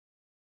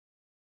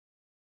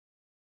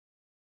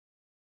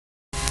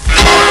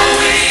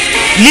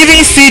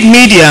Living Seed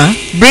Media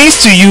brings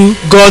to you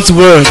God's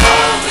Word,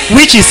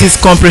 which is His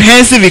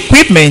comprehensive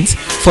equipment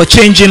for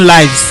changing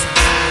lives.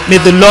 May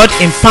the Lord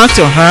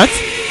impact your heart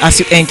as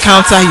you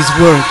encounter His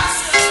Word.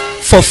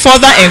 For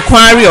further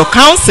inquiry or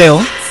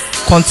counsel,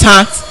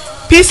 contact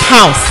Peace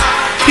House,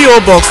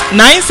 P.O. Box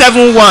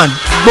 971,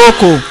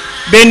 Boko,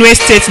 Benue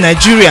State,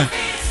 Nigeria.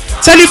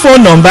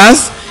 Telephone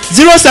numbers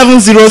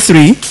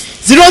 0703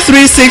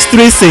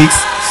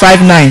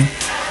 0363659,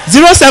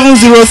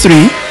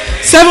 0703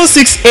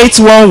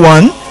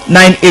 7681198.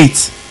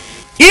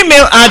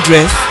 Email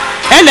address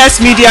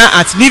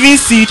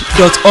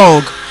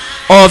lsmedia@livingseed.org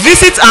or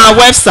visit our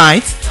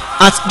website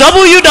at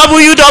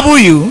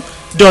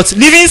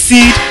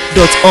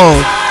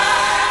www.livingseed.org.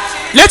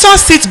 Let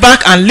us sit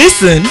back and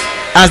listen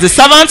as the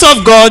servant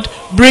of God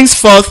brings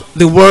forth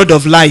the word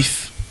of life.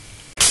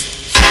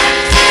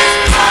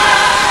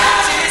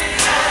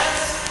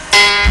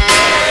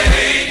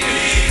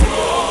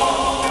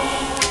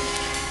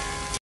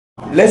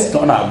 Let's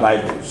turn our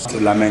Bibles to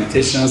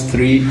Lamentations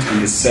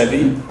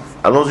 3:27.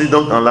 Allons-y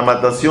donc en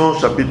Lamentation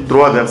chapitre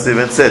 3 verset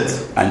 27.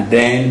 And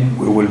then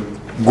we will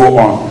go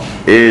on.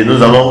 Et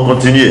nous allons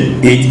continuer.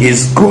 It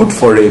is good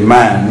for a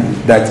man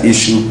that he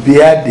should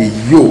bear the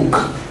yoke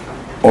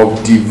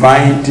of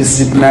divine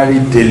disciplinary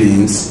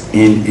dealings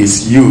in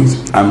his youth.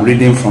 I'm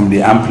reading from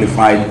the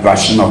Amplified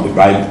version of the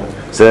Bible.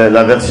 C'est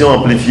la version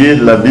amplifiée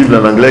de la Bible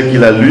en anglais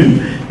qu'il a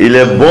lue. Il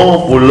est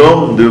bon pour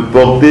l'homme de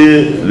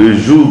porter le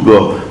joug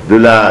de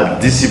la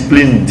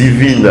discipline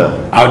divine.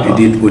 How did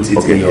it put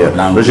it in your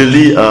language? Je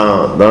lis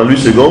dans le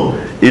second.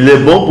 Il est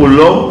bon pour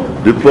l'homme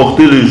de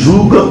porter le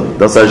joug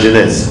dans sa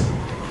jeunesse.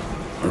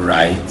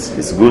 Right.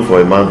 It's good for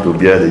a man to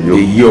bear the yoke.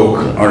 The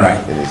yoke. All right.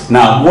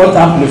 Now, what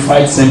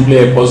Amplified simply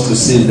helps us to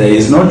say there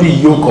is not the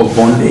yoke of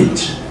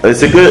bondage.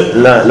 C'est que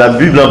la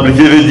Bible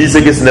amplifiée veut dire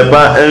c'est que ce n'est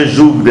pas un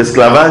joug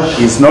d'esclavage.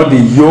 It's not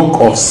the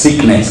yoke of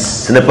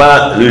sickness. Ce n'est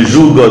pas le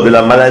joug de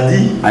la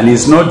maladie. And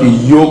it's not the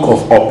yoke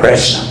of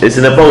oppression. Et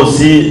ce n'est pas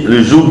aussi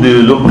le joug de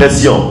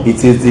l'oppression.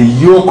 It is the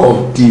yoke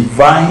of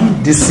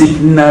divine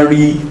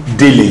disciplinary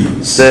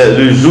dealings. C'est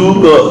le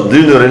joug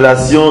d'une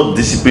relation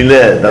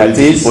disciplinaire dans le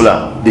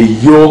discipolat. The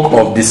yoke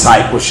of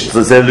discipleship.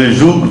 C'est le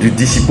joug du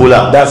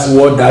discipolat. That's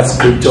what that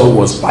scripture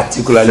was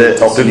particularly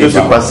talking about. C'est ce que ce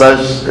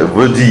passage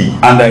veut dire.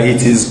 And that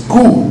it is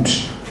good.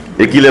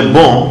 Et qu'il est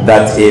bon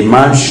that a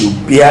man should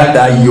bear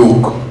that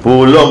yoke.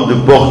 Pour l'homme de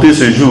porter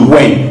ce joug.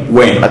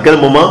 When? À quel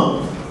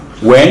moment?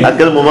 When? À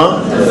quel moment?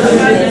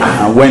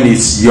 When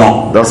he's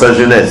young. Dans sa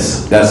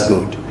jeunesse. That's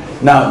good.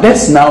 Now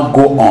let's now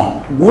go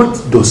on.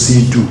 What does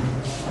he do?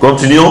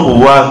 Continuons pour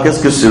voir qu'est-ce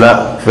que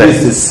cela fait.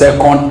 This is the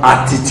second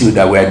attitude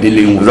that we are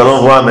dealing with. Nous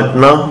allons voir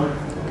maintenant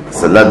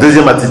la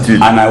deuxième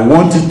attitude. And I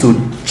want you to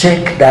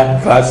check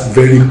that verse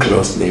very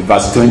closely,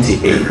 verse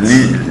 28.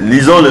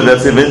 Lisons le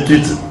verset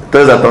 28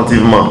 très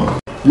attentivement.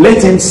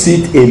 Let him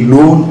sit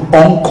alone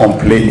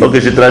uncomplaining. Ok,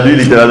 je traduis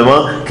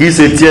littéralement. Qu'il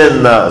se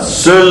tienne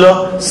seul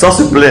sans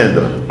se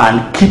plaindre.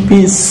 And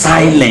keeping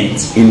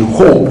silent in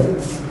hope.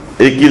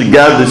 Et qu'il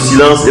garde le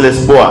silence et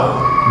l'espoir.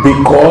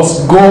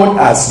 Because God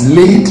has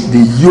laid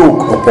the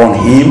yoke upon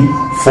him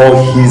for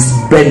his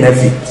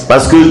benefit.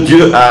 Parce que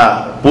Dieu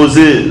a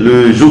posé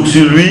le joug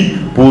sur lui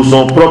pour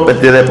son propre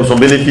intérêt, pour son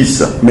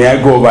bénéfice. May I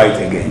go over it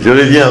again? Je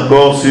reviens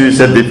encore sur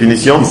cette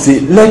définition. You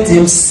see, let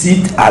him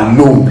sit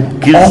alone,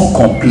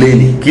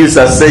 uncomplaining. Qu'il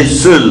s'asseye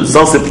seul,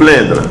 sans se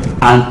plaindre.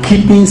 And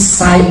keeping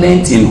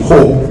silent in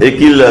hope. Et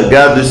qu'il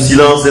garde le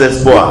silence et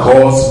l'espoir.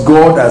 Because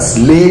God has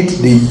laid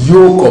the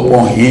yoke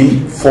upon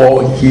him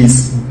for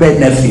his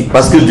benefit.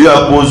 Parce que Dieu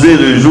a posé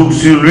le joug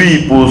sur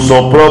lui pour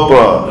son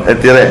propre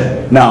intérêt.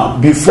 Now,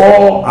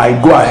 before I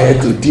go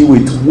ahead to deal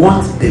with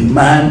what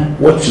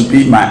should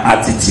be my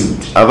attitude.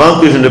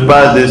 Avant que je ne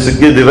parle de ce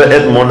que devrait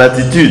être mon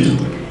attitude.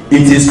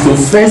 It is to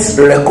first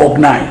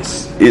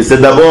recognize. Et c'est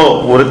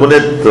d'abord pour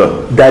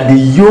reconnaître that the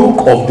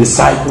yoke of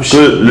discipleship.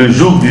 Que le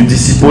joug du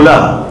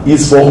discipolat.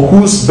 Is for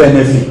whose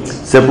benefit?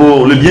 C'est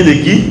pour le bien de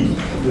qui?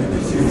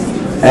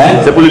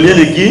 C'est pour le bien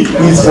de qui?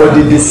 Is for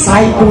the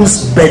disciples'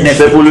 benefit.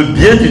 C'est pour le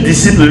bien du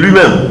disciple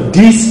lui-même.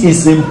 This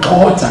is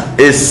important.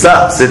 Et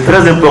ça, c'est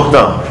très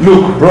important.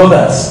 Look,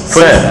 brothers,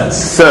 frères,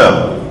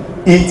 sœurs,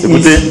 écoutez,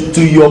 is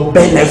to your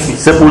benefit.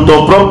 C'est pour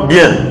ton propre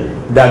bien.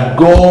 That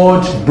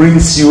God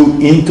brings you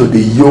into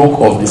the yoke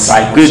of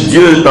discipleship. Que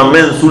Dieu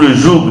t'emmène sous le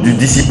joug du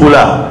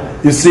discipolat.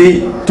 You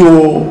see,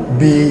 to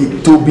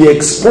be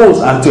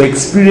exposed and to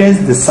experience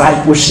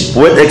discipleship.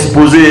 Pour être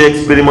exposé et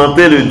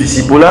expérimenter le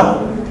discipolat.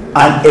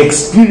 And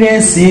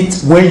experience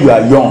it when you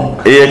are young.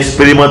 Et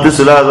expérimenter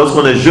cela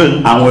lorsqu'on est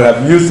jeune. And we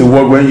have used the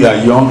word when you are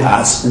young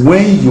as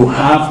when you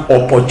have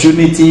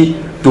opportunity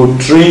to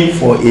train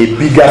for a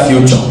bigger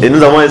future. Et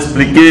nous avons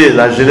expliqué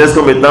la jeunesse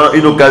comme étant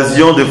une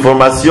occasion de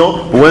formation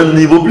pour un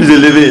niveau plus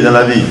élevé dans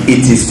la vie.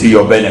 It is to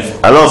your benefit.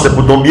 Alors c'est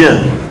pour ton bien.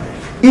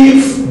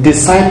 If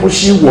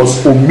discipleship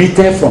was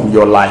omitted from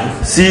your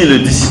life, si le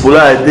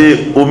discipolat a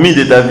été omis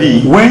de ta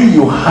vie, when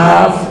you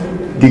have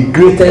the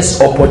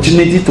greatest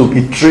opportunity to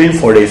be trained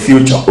for a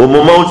future, au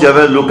moment où tu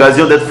avais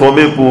l'occasion d'être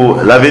formé pour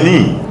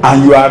l'avenir,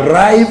 and you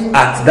arrive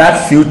at that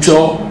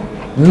future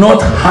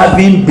not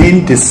having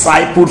been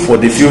discipled for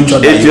the future.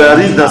 Et tu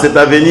arrives dans cet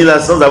avenir-là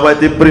sans avoir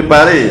été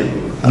préparé.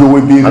 You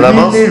will be à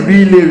l'avance.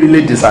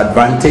 really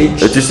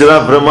disadvantaged. Et tu seras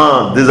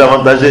vraiment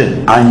désavantagé.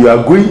 And you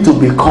are going to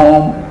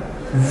become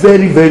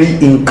very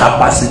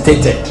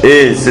incapacitated.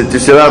 Et tu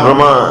seras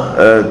vraiment,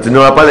 tu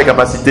n'auras pas les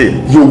capacités.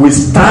 You will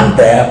stand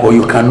there, but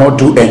you cannot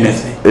do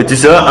anything. Et tu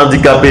seras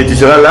handicapé, tu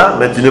seras là,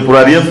 mais tu ne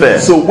pourras rien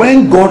faire. So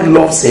when God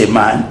loves a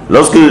man,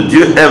 lorsque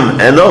Dieu aime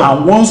un homme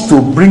and wants to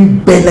bring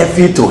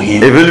benefit to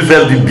him, et veut lui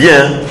faire du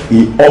bien,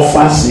 he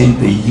offers him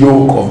the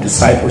yoke of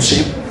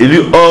discipleship. Il lui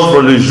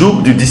offre le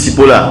joug du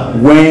discipulat.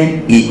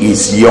 When he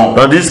is young,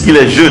 tandis qu'il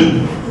est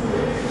jeune.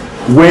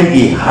 When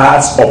he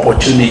has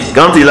opportunity,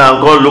 quand il a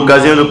encore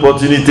l'occasion,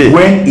 l'opportunité,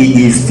 when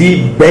he is still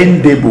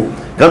bendable,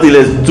 quand il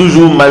est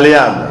toujours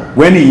malléable,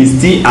 when he is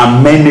still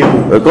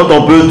amenable, quand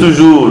on peut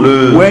toujours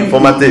le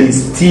formater, when he is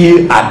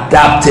still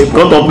adaptable,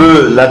 quand on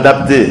peut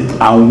l'adapter,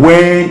 and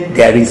when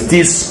there is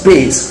still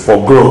space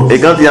for growth, et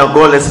quand il y a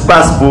encore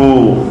l'espace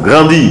pour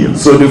grandir.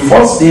 So the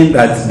first thing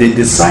that the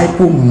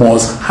disciple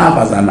must have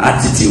as an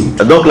attitude,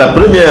 donc la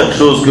première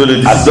chose que le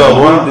disciple doit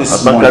avoir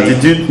en tant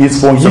qu'attitude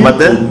ce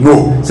matin,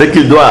 c'est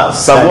qu'il doit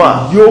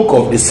savoir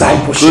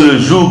que le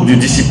joug du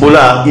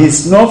discipulat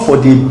is not for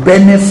the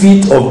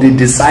benefit of the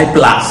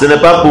disciple. Ce n'est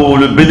pas pour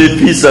le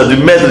bénéfice du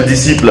maître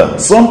disciple.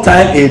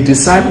 Sometimes a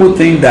disciple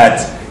think that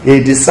a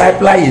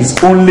disciple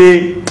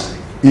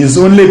is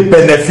only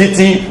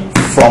benefiting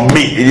from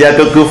me. Il y a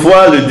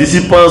quelquefois le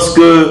disciple pense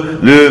que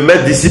le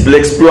maître disciple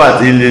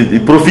l'exploite,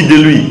 il profite de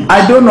lui.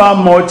 I don't know how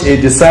much a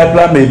disciple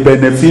may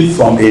benefit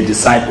from a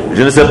disciple.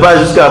 Je ne sais pas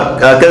jusqu'à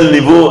quel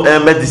niveau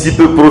un maître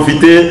disciple peut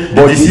profiter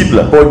du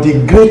disciple. But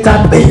the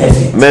greater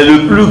benefit, mais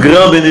le plus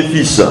grand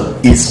bénéfice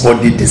is for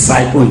the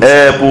disciple.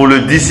 Est pour le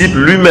disciple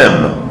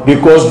lui-même.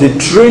 Because the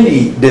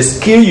training, the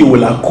skill you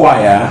will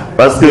acquire,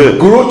 parce que the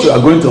growth you are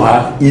going to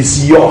have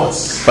is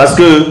yours. Parce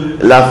que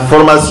la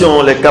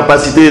formation, les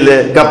capacités,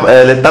 les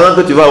talents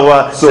que tu vas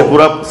avoir,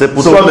 c'est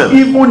pour toi-même.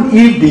 Even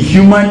if the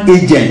human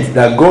agent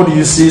that God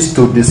uses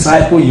to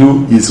disciple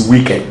you is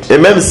wicked, et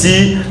même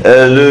si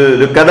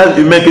le canal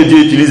humain que Dieu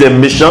utilise est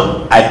méchant,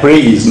 I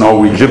pray he is not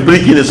wicked. Je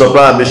prie qu'il ne soit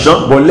pas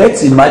méchant. But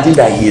let's imagine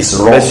that he is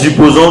wrong. Mais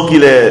supposons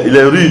qu'il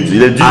est rude,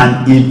 il est dur.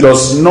 And he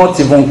does not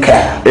even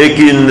care. Et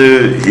qu'il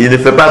ne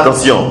fait pas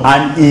attention.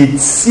 And it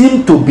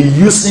seems to be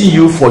using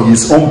you for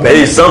his own benefit.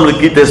 Et il semble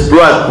qu'il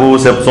t'exploite pour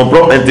son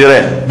propre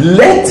intérêt.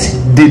 Let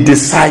the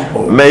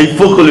disciple, mais il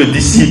faut que le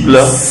disciple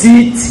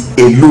sit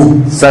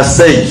alone,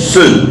 s'asseye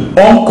seul,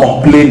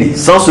 uncomplaining,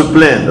 sans se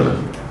plaindre,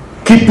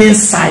 keeping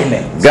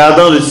silent,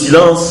 gardant le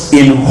silence,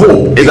 in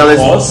hope, et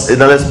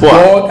dans l'espoir.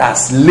 God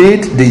has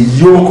laid the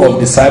yoke of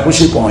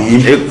discipleship on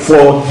him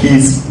for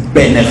his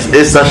benefit.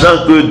 Et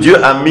sachant que Dieu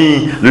a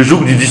mis le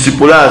joug du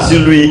discipulat sur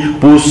lui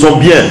pour son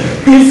bien.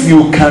 If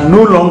you can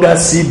no longer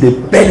see the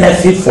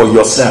benefit for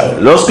yourself,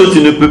 lorsque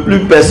tu ne peux plus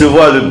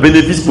percevoir le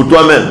bénéfice pour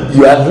toi-même,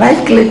 you are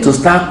likely to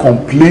start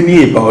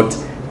complaining about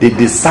the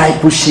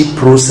discipleship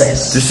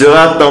process. Tu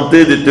seras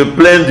tenté de te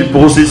plaindre du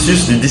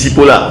processus du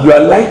discipulat. You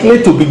are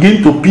likely to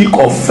begin to pick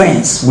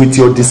offense with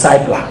your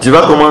disciple. Tu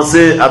vas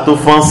commencer à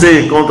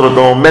t'offenser contre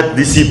ton maître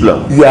disciple.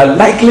 You are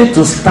likely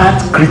to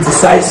start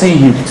criticizing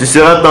him. Tu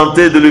seras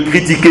tenté de le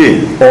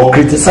critiquer. Or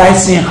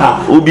criticizing her.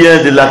 Ou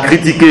bien de la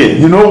critiquer.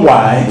 You know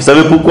why? Vous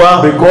savez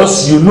pourquoi?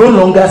 Because you no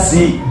longer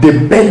see the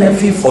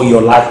benefit for your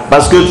life.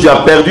 Parce que tu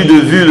as perdu de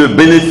vue le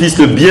bénéfice,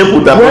 le bien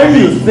pour ta vie.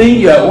 When you think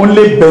you are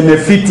only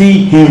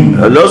benefiting him,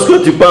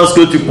 lorsque tu penses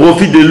que tu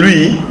profites de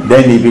lui,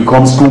 then it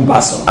becomes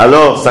cumbersome.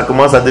 Alors ça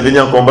commence à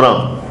devenir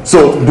encombrant.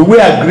 So, do we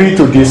agree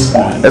to this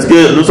point? Est-ce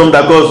que nous sommes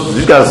d'accord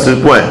jusqu'à ce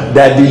point?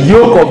 That the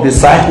yoke of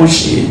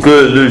discipleship,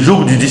 que le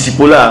joug du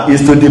discipulat,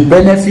 is to the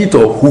benefit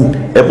of who?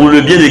 Est pour le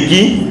bien de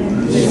qui?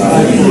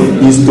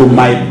 Is to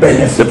my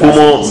benefit. C'est pour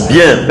mon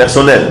bien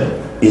personnel.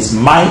 Is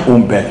my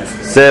own benefit.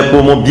 C'est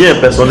pour mon bien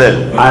personnel.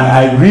 And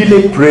I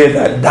really pray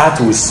that that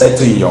will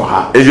settle in your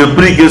heart. Et je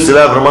prie que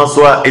cela vraiment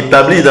soit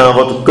établi dans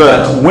votre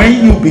cœur. That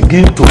when you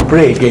begin to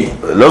pray again,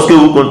 lorsque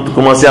vous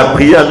commencez à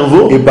prier à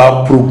nouveau,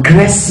 about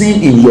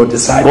progressing in your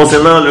discipleship,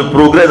 concernant le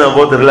progrès dans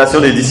votre relation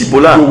de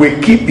discipulat, you will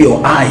keep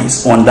your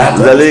eyes on that.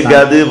 Vous allez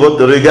garder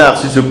votre regard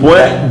sur ce point.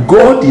 That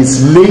God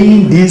is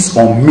laying this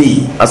on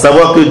me. À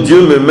savoir que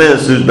Dieu me met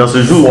dans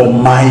ce jour for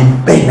my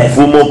benefit.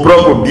 Pour mon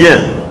propre bien.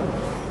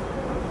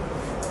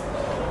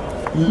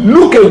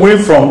 Look away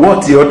from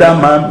what the other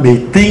man may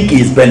think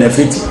is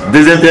benefiting.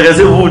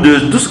 Désintéressez-vous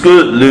de tout ce que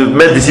le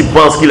maître disciple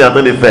pense qu'il est en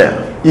train de faire.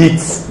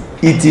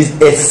 It is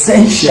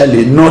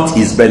essentially not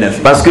his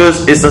benefit. Parce que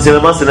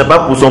essentiellement ce n'est pas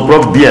pour son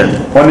propre bien.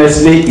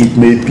 Honestly, it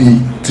may be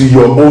to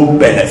your own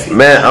benefit.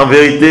 Mais en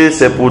vérité,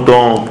 c'est pour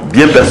ton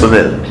bien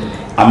personnel.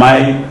 Am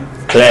I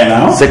clear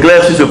now? C'est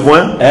clair sur ce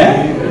point?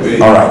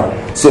 All right.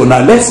 So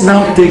now let's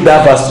now take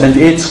that verse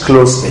 28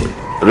 closely.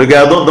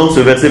 Regardons donc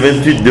ce verset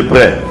 28 de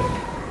près.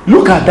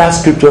 Look at that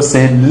scripture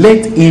saying,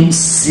 let him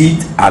sit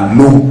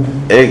alone.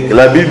 Et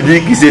la Bible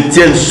dit qu'il se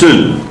tienne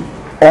seul,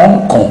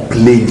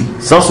 uncomplaining,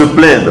 sans se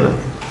plaindre.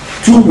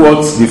 2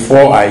 words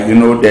before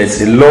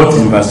there's a lot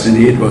in verse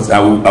 28, but I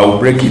will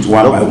break it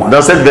one by one.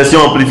 Dans cette version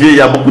amplifiée, il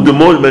y a beaucoup de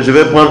mots, mais je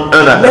vais prendre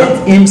un à un.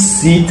 Let him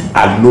sit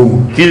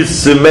alone. Qu'il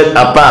se mette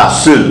à part,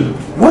 seul.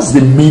 What's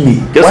the meaning?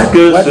 Qu'est-ce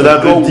que cela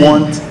veut dire?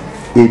 Want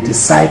a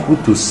disciple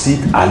to sit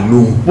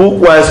alone?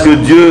 Pourquoi est-ce que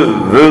Dieu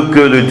veut que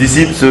le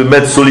disciple se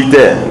mette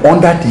solitaire?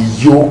 Under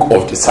the yoke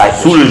of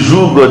discipleship. Sous le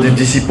joug du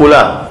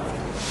disciple-là.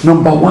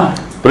 Number 1.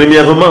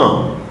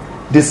 Premièrement,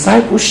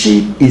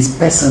 discipleship is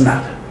personal.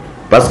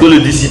 Parce que le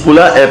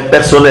disciple-là est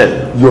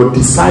personnel. Your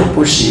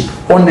discipleship,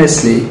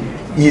 honestly,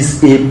 is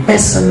a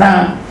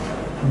personal,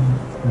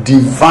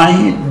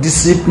 divine,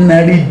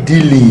 disciplinary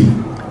dealing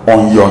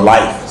on your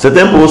life. C'est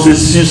un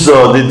processus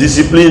de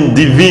discipline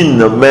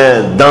divine,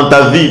 mais dans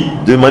ta vie,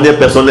 de manière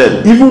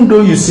personnelle. Even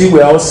though you see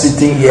we're all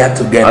sitting here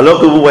together.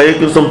 Alors que vous voyez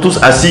que nous sommes tous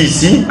assis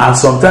ici. And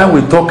sometimes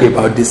we talk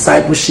about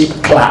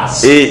discipleship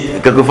class. Et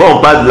quelquefois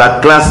on parle de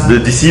la classe de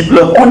disciples.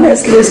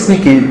 Honestly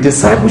speaking,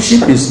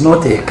 discipleship is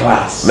not a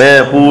class. Mais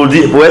pour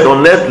être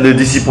honnête, le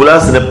disciple-là,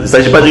 il ne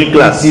s'agit pas d'une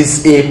classe. It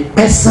is a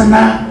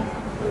personal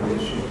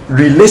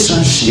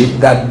relationship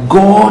that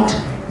God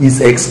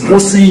is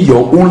exposing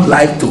your own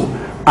life to.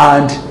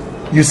 And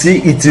you see,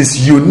 it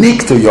is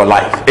unique to your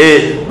life.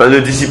 Et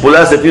le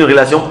disciple-là, c'est une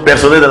relation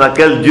personnelle dans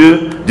laquelle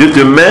Dieu te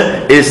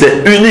met et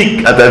c'est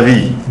unique à ta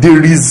vie. The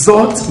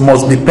result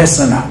must be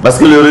personal. Parce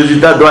que le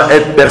résultat doit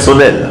être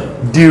personnel.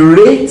 The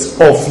rate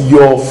of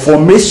your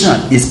formation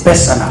is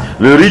personal.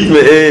 Le rythme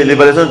et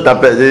l'évaluation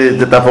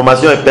de ta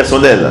formation est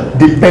personnelle.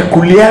 The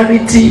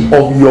peculiarity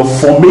of your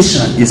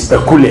formation is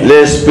peculiar.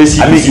 Les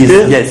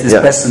spécificités, it's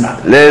personal.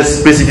 Les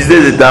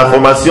spécificités de ta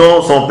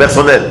formation sont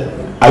personnelles.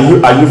 Are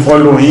you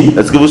following?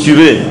 Est-ce que vous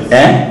suivez?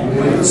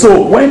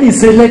 So when he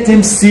said let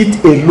him sit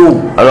alone,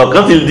 alors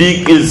quand il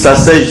dit qu'il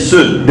s'asseye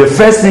seul, the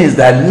first thing is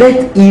that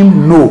let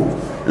him know.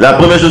 La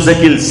première chose c'est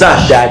qu'il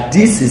sache that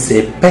this is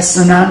a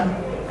personal,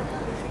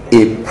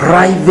 a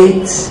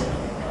private,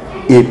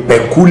 a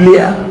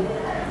peculiar,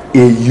 a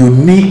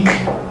unique,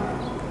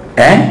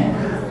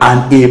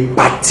 and a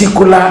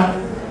particular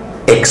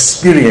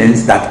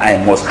experience that I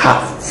must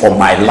have for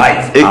my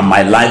life and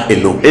my life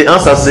alone. Et en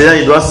s'asseyant,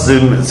 il doit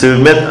se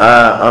mettre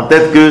en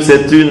tête que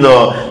c'est une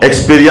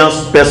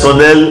expérience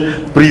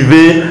personnelle,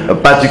 privée,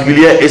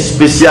 particulière et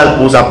spéciale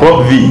pour sa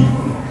propre vie.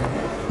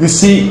 You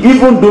see,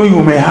 even though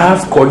you may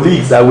have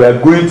colleagues that we are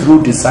going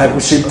through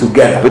discipleship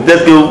together.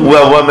 Peut-être que vous pouvez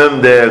avoir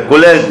même des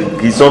collègues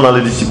qui sont dans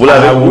le disciple-là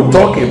avec vous. I will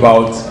talk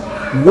about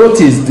what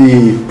is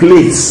the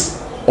place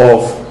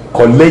of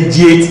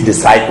collegiate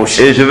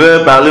discipleship. Et je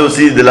vais parler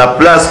aussi de la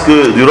place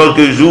du rôle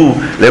que jouent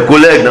les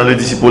collègues dans le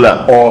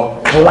disciple-là.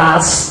 Or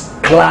class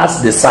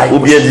discipleship. Ou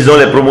bien disons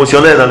les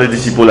promotionnaires dans le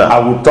disciple-là.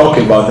 I will talk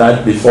about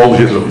that before we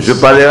close.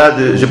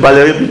 Je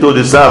parlerai plutôt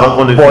de ça avant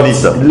qu'on ne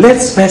finisse.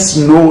 Let's first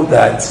know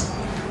that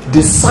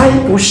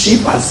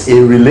discipleship as a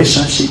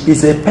relationship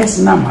is a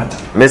personal matter.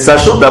 Mais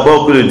sachons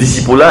d'abord que le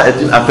disciple-là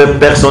est une affaire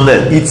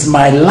personnelle. It's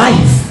my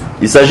life.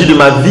 Il s'agit de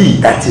ma vie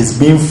that is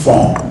being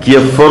formed. Qui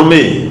est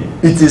formée.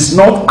 It is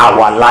not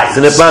our life.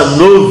 Ce n'est pas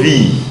nos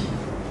vies.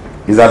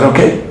 Is that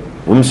okay?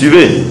 Vous me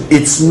suivez?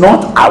 It's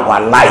not our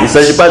life. Il ne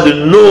s'agit pas de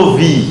nos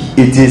vies.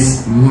 It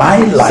is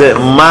my life. C'est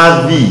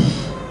ma vie.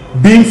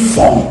 Being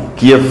formed.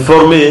 Qui est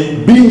formée.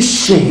 Being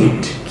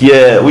shaped. Qui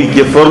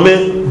est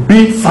formée.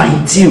 Being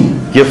fine-tuned.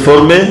 Qui est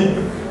formée.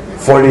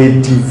 For a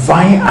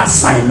divine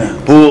assignment.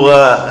 Pour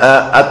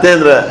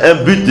atteindre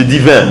un but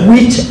divin.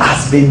 Which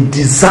has been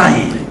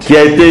designed. Qui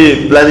a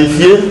été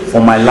planifié.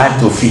 For my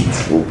life to fit.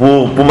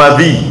 Pour ma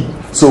vie.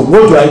 So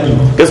what do I do?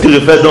 Qu'est-ce que je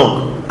fais donc?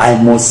 I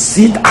must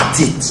sit at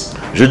it.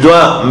 Je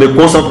dois me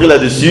concentrer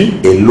là-dessus.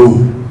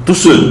 Alone. Tout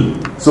seul.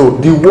 So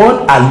the word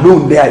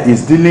alone there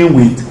is dealing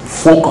with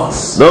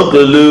focus. Donc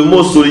le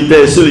mot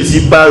solitaire seul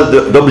ici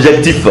parle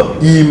d'objectif.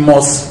 He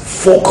must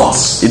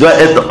focus. Il doit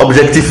être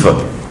objectif.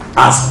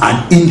 As an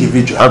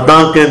individual. En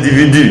tant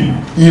qu'individu.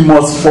 He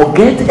must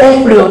forget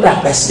every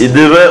other person. Il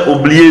devrait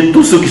oublier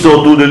tous ceux qui sont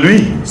autour de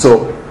lui.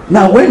 So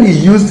now when he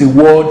used the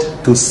word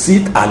to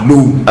sit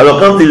alone. Alors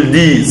quand il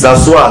dit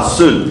s'asseoir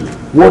seul.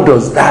 What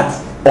does that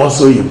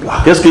also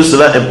imply? Qu'est-ce que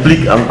cela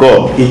implique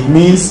encore? It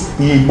means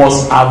he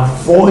must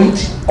avoid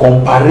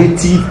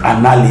comparative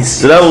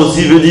analysis. Cela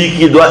aussi veut dire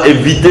qu'il doit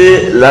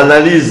éviter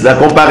l'analyse, la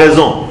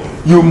comparaison.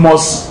 You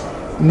must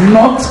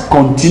not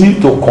continue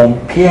to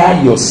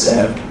compare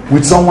yourself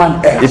with someone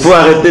else. Il faut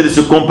arrêter de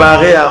se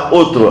comparer à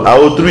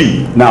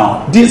autrui.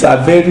 Now, these are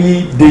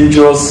very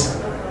dangerous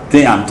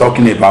things I'm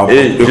talking about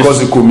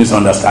because you could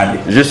misunderstand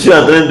it. Je suis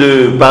en train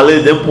de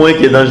parler d'un point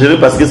qui est dangereux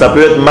parce que ça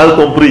peut être mal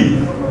compris.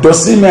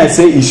 Does it mean I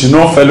say he should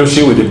not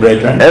fellowship with the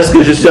brethren? Est-ce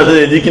que je suis en train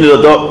de dire qu'il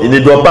ne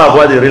doit pas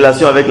avoir de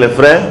relations avec les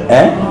frères?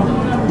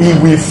 He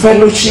will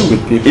fellowship with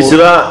people.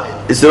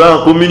 il sera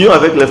en communion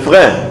avec les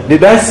frères.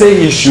 Did I say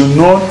he should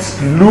not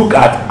look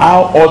at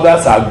how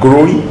others are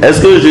growing?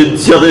 Est-ce que je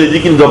suis en train de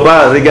dire qu'il ne doit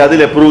pas regarder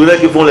les progrès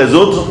que font les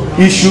autres?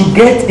 He should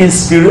get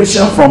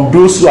inspiration from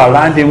those who are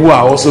around him who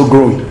are also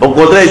growing. Au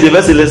contraire, il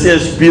devait se laisser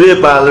inspirer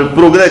par le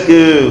progrès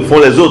que font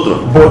les autres.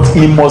 But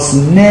he must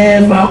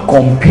never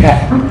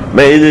compare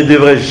Mais il ne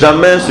devrait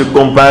jamais se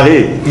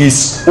comparer.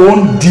 his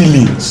own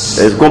dealings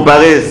Et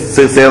comparer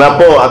ses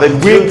rapports avec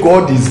the way Dieu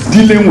God is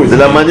dealing with de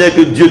la him manière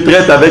que Dieu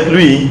traite avec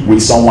lui, with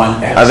someone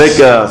else. avec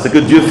ce que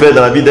Dieu fait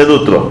dans la vie d'un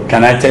autre.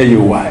 Can I tell you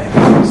why?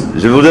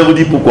 Je voudrais vous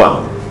dire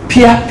pourquoi.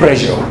 Peer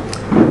pressure.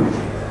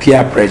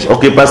 Peer pressure.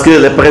 Ok, parce que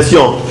les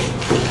pressions.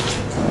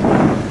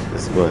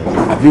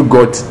 Have you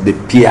got the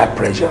peer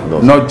pressure? No.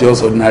 Not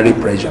just ordinary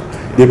pressure.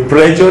 The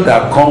pressure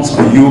that comes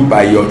to you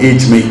by your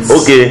age mates.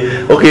 Ok,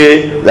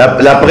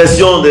 la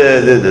pression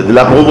de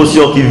la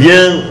promotion qui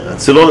vient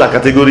selon la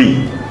catégorie.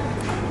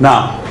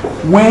 Now,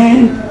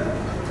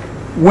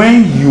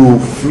 when you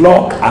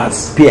flock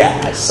as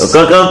peers,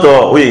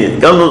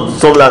 Quand nous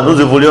sommes là, nous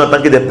évoluons en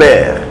tant que des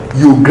pères.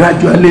 you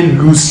gradually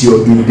lose your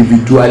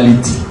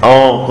individuality.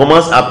 On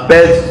commence à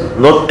perdre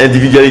notre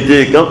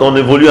individualité quand on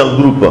évolue en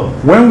groupe.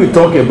 When we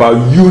talk about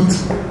youth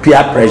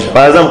peer pressure,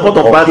 Par exemple, quand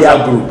or peer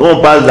group,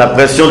 on parle de la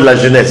pression de la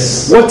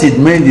jeunesse, what it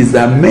means is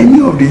that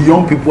many of the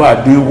young people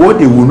are doing what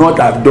they would not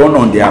have done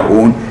on their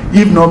own,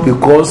 if not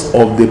because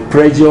of the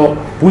pressure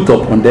put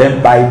upon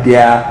them by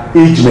their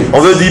age mates. on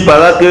veut dire par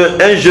là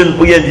qu'un jeune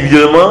pris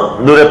individuellement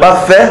n'aurait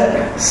pas fait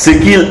ce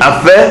qu'il a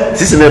fait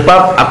si ce n'est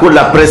pas à cause de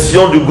la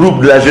pression du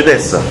groupe de la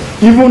jeunesse.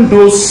 Even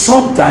though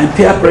sometimes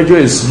peer pressure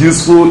is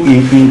useful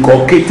in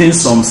inculcating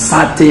some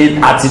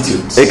certain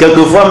attitudes, Et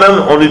quelquefois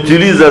même, on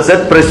utilise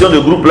cette pression de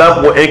groupe-là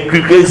pour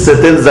inculquer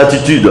certaines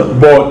attitudes.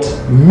 but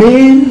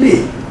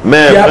mainly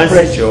Mais peer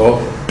pressure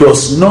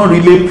does not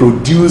really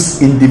produce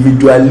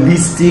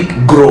individualistic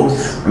growth.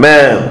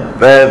 Mais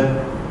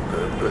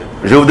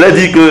je voudrais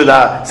dire que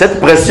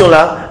cette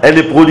pression-là, elle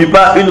ne produit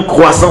pas une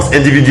croissance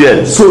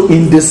individuelle. So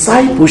in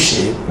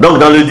discipleship, Donc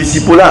dans le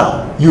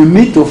disciple-là, you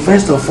need to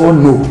first of all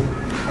know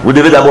vous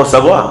devez d'abord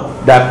savoir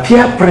that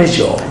peer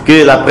pressure,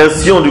 que la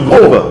pression du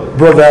groupe,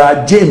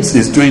 brother James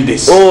is doing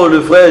this, oh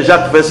le frère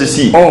Jacques fait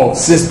ceci, oh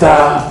sister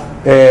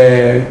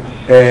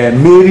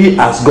Mary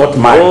has got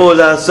married, oh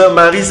la sœur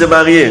Marie s'est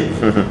mariée,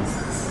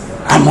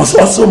 I must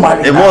also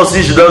marry et her. moi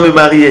aussi je dois me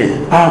marier.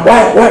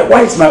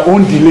 Why is my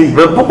own delay?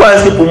 Mais pourquoi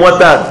est-ce que pour moi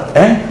tarde?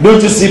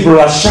 Don't you see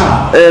brother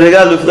Charles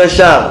Regarde le frère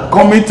Charles,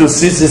 coming to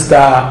see sister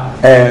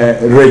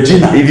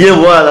Regina, il vient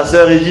voir la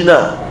sœur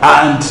Regina,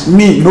 and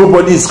me,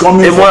 nobody is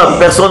coming et for moi me,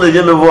 personne ne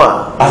vient me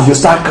voir, and you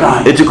start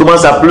crying. et tu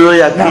commences à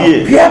pleurer, à Now,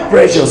 crier. peer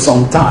pressure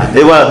sometimes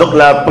Et voilà, donc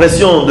la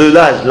pression de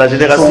l'âge, la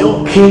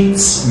génération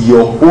truncates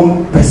your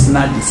own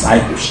personal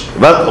discipleship.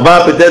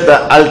 va peut-être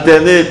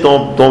alterner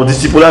ton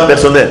discipulat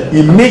personnel.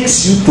 It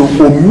makes you to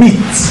omit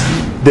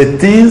the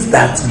things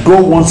that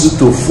God wants you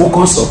to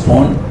focus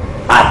upon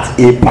at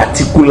a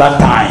particular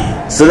time.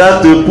 Cela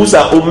te pousse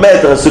à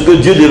omettre ce que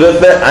Dieu devait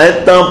faire à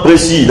un temps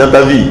précis dans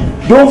ta vie.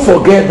 Don't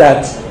forget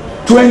that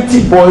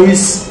 20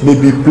 boys may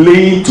be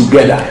playing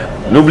together,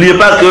 N'oubliez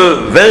pas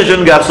que 20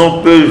 jeunes garçons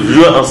peuvent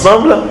jouer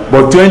ensemble,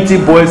 but 20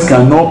 boys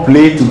cannot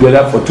play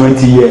together for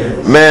 20 years.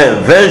 mais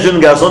 20 jeunes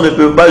garçons ne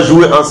peuvent pas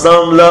jouer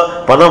ensemble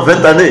pendant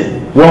 20 années.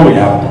 What will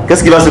happen?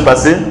 Qu'est-ce qui va se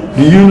passer?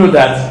 Do you know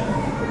that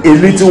a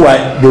little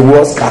while the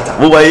world scatter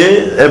Vous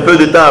voyez, un peu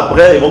de temps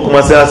après, ils vont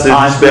commencer à se and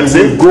they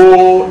disperser will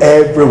go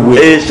everywhere?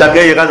 et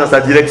chacun ira dans sa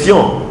direction.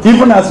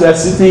 Even as we are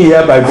sitting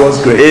here by God's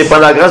Et grace, par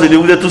la grâce de Dieu,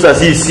 vous êtes tous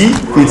assis ici.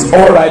 it's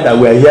all right that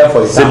we are here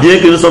for a C'est time. bien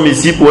que nous sommes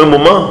ici pour un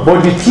moment,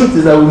 But the truth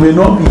is that we may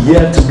not be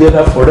here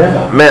together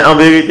forever. mais en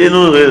vérité,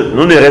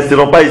 nous ne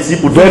resterons pas ici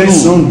pour Very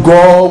toujours. soon,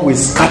 God will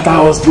scatter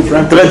us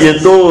different Très places.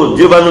 bientôt,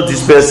 Dieu va nous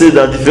disperser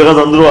dans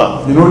différents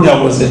endroits. You know, there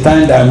was a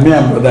time that me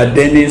and Brother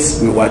Dennis,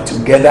 we were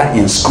together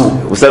in school,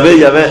 Vous savez,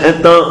 il y avait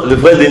un temps, le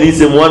frère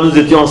Denis et moi, nous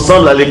étions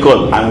ensemble à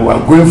l'école. and we were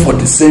going for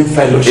the same Et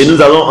fellowship.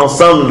 nous allons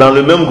ensemble dans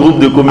le même groupe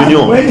de And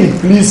communion. when it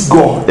pleased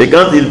God, Et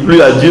quand il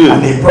plut à Dieu,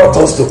 and He brought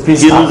us to peace,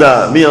 qui nous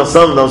a mis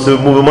ensemble dans ce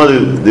mouvement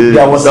de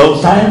there was a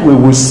time we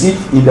would sit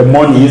in the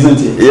morning, isn't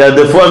it? il y a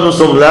des fois, nous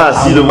sommes là,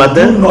 assis And le we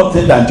matin, do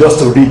nothing than just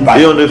to read et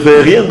Bible. on ne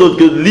fait rien d'autre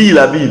que de lire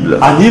la Bible.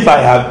 And if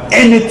I have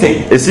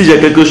anything, Et si j'ai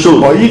quelque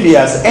chose, or if He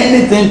has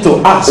anything to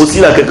ask, aussi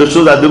il a quelque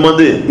chose à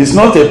demander, it's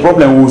not a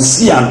problem. We'll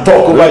see and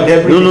talk over it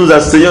every nous nous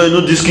asseyons et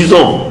nous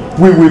discutons.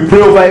 We will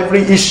pray over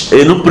every issue.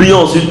 Et nous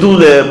prions sur tous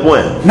les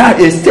points. Now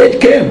a stage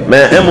came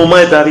Mais un moment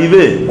est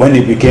arrivé when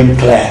it became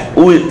clear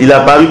où il a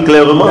paru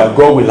clairement that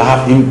God will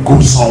have him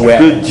go somewhere.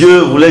 que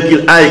Dieu voulait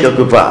qu'il aille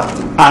quelque part.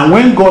 And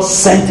when God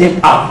sent him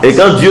out, Et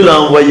quand Dieu l'a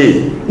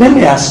envoyé, let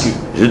me ask you,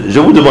 je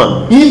vous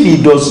demande, if he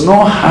does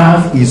not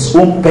have his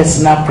own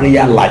personal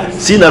prayer life,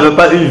 s'il n'avait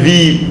pas une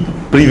vie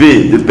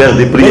privée de père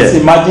des let's prières,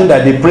 imagine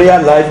that the prayer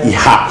life he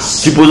has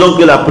supposons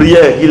que la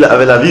prière qu'il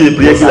avait, la vie de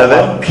prière was qu'il avait,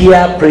 our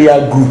peer prayer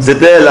group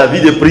c'était la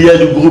vie de prière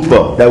du groupe,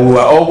 that we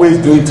were always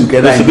doing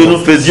together. ce que nous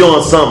faisions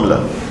ensemble.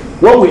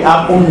 What will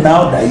happen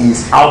now that he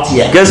is out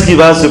here? Qu'est-ce qui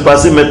va se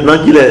passer maintenant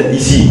qu'il est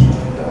ici?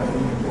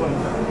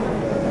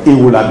 it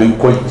would have been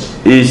quenched.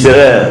 Et il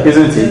serait,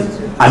 Isn't it?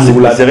 And it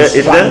would have been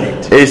éteint stranded.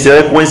 et il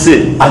serait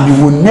coincé. And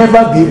you will never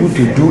be able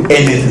to do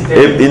anything.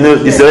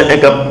 Et il serait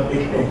incapable.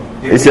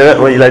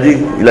 Ouais,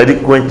 il a dit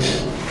quench,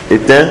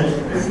 éteint,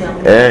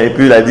 hein, et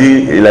puis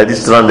il a dit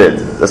stranded,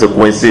 ça se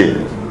coincé.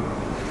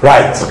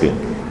 Right. Okay.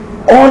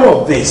 All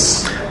of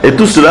this Et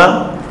tout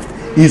cela,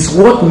 is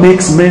what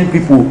makes many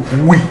people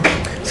weak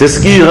c'est ce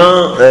qui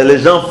rend les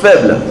gens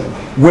faibles.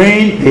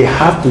 when they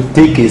have to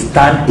take a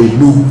stand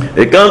alone,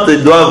 Et quand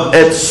ils doivent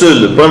être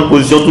seuls, prendre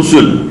position tout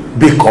seuls,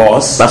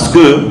 because parce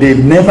que they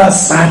never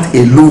sat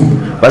alone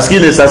parce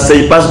qu'ils ne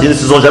s'asseyent pas, ils ne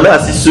se sont jamais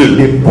assis seuls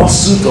in the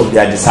pursuit of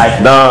their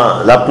disciples.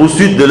 dans la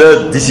poursuite de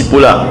leur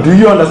disciple-là. Do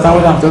you understand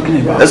what I'm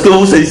talking about? Est-ce que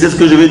vous saisissez ce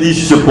que je vais dire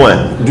sur ce point?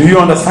 Do you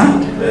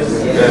understand?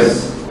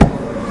 Yes.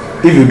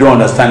 If you don't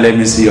understand, let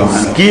me see your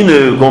hand. Qui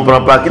ne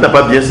comprend pas, qui n'a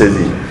pas bien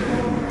saisi?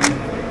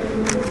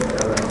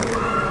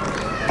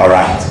 All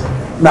right.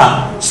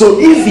 Now, so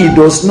if he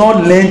does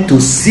not learn to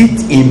sit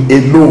in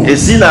alone, Et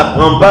s'il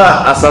n'apprend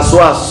pas à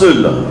s'asseoir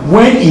seul,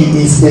 when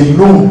he is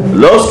alone,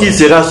 lorsqu'il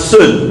sera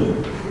seul,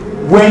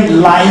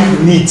 when life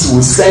needs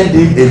will send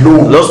him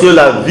alone, lorsque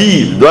la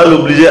vie doit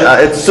l'obliger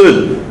à être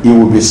seul, he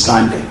will be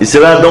stranded. il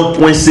sera donc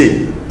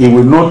coincé. He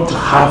will not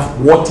have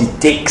what it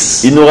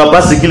takes Il n'aura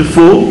pas ce qu'il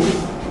faut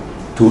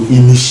to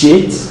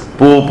initiate,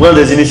 pour prendre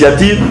des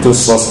initiatives, to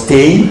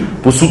sustain,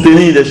 pour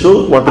soutenir des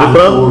choses, pour and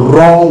entreprendre to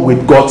run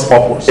with God's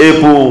purpose. et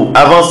pour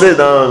avancer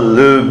dans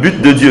le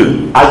but de Dieu.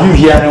 Are you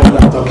hearing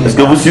what I'm talking Est-ce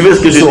que about? vous suivez ce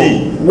que je So,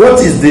 dis? what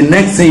is the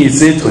next thing he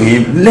said to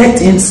him? Let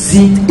him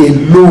sit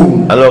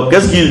alone. Alors,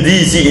 qu'est-ce qu'il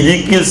dit ici? Il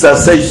dit qu'il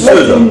s'asseye Let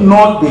seul, him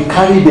not be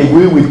carried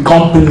away with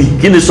company.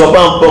 qu'il ne soit pas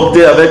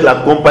emporté avec la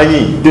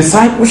compagnie.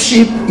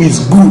 Discipleship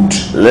is good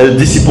Le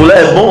disciple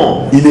est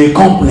bon in a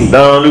company,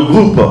 dans le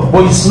groupe,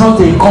 but it's not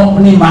a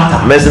company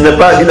matter. mais ce n'est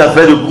pas une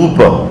affaire de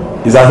groupe.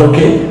 Is that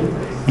okay?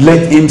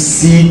 Let him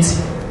sit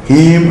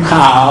him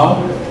how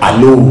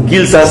alone.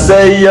 Qu'il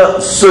s'asseye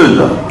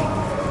seul.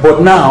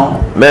 But now,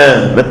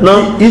 Mais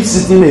maintenant, if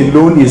sitting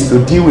alone is to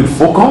deal with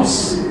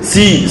focus,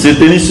 si se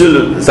tenir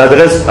seul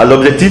s'adresse à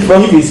l'objectif,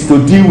 if it's to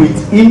deal with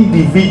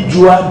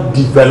individual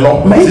si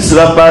development,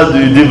 cela parle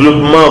du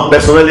développement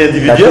personnel et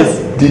that individuel,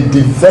 is the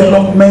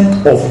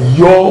development of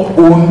your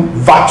own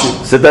virtue.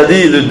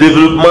 c'est-à-dire le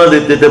développement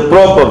de tes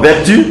propres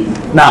vertus.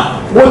 Now,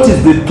 what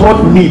is the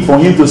third need for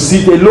him to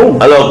sit alone?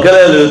 Alors, quel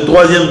est le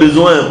troisième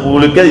besoin pour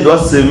lequel il doit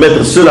se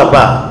mettre seul à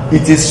part?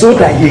 It is so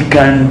that he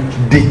can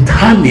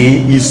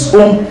determine his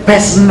own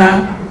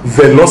personal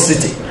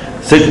velocity,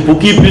 C'est pour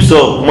qu'il puisse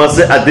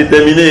commencer à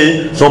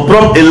déterminer son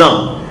propre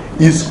élan,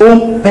 his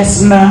own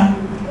personal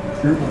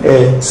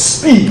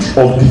speed of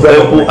pour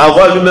development.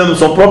 avoir lui-même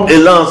son propre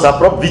élan, sa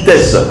propre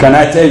vitesse. Can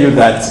I tell you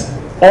that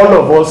all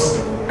of us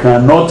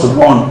cannot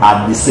run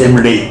at the same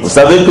rate? Vous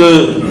savez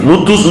que nous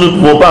tous ne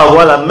pouvons pas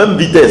avoir la même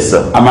vitesse.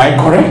 Am I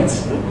correct?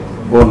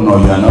 Oh no,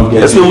 you are not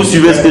getting Est-ce que vous it.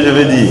 suivez ce que je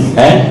veux dire?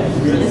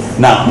 Eh?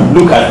 Now,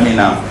 look at me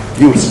now.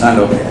 You stand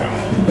up here.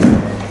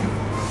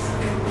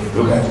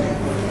 Look at me.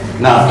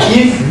 Now,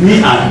 if me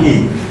and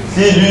him, Si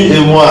lui et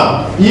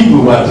moi, if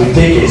we were to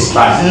take a si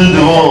stride, nous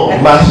devons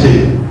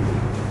marcher,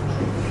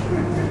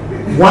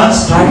 one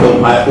stride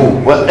of my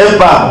own, un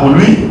pas pour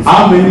lui,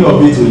 how many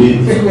of it will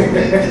it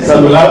be? ça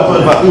nous l'a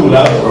fait. We will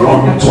have to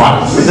run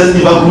twice. Peut-être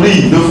qu'il va courir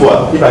 2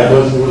 fois. If I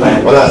just do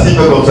like Voilà, s'il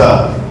fait comme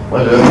ça, moi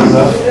je vais faire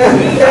ça.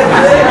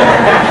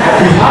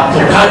 we have to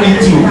carry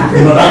two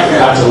in order to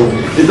catch up.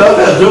 Il doit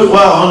faire 2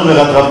 fois avant de me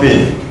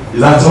rattraper. Is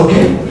that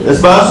okay?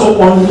 N'est-ce pas? So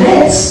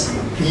unless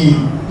he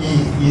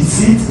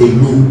sits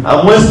alone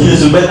À moins qu'il ne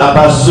se mette à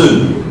part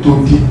seul to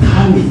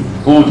determine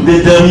pour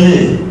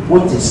déterminer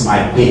what is my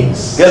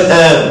pace, quel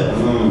est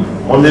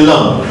mon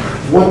élan,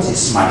 what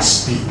is my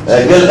speed,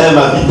 quelle est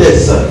ma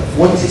vitesse,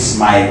 what is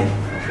my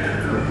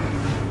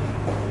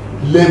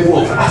level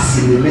of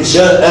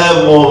assimilation. quel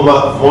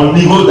est mon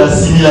niveau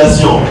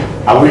d'assimilation.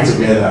 Are we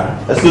together?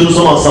 Est-ce que nous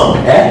sommes ensemble?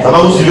 Eh? Ça va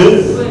vous suivre?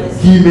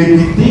 He may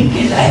be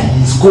thinking that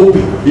he is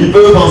coping, Il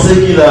peut penser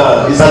qu'il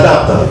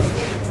s'adapte,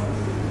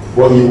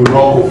 but he will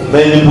not cope,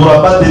 mais il ne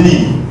pourra pas tenir,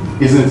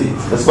 isn't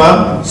it? n'est-ce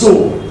pas?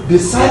 So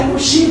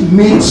discipleship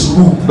makes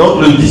room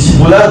Donc le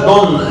disciple-là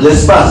donne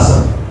l'espace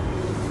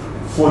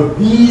for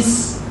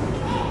this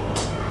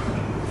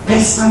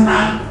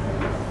personal,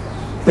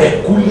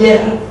 peculiar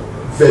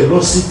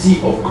velocity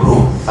of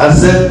growth. à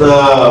cette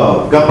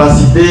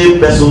capacité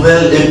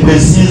personnelle et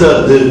précise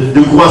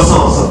de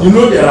croissance. You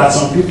know, there are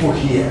some people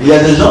here, Il y a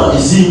des gens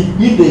ici,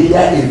 if they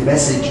hear a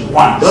message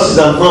quand once, ils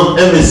entendent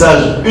un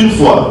message une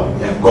fois,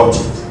 they have got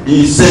it,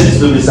 ils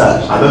saisissent le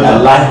message. and their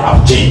life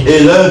have changed,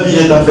 Et leur vie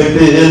est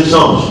affectée et elle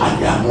change. and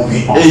they are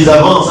moving Et on. ils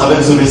avancent avec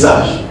ce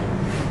message.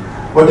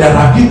 But there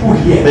are people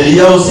here, Mais il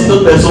y a aussi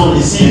d'autres personnes they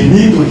ici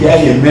need to hear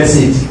a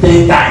message 10 qui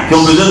ont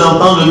times besoin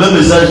d'entendre le même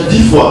message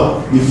 10 fois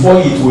before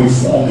it will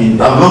form in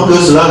them. avant que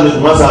cela ne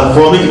commence à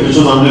former quelque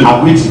chose en eux.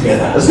 Are we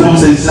together? Est-ce que vous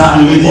saisissez ce que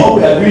je veux dire? What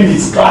we are doing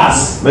is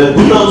class. Mais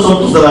pourtant nous sommes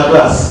tous dans la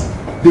classe.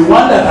 The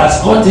one that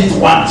has got it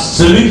once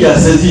Celui qui a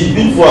saisi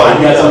une fois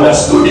and he has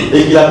understood it,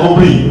 et qui a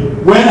compris,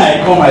 when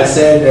I come, I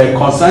said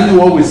concerning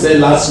what we said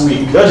last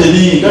week. Quand je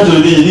dis,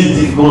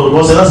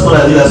 concernant ce qu'on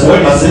a dit la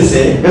semaine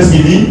passée, qu'est-ce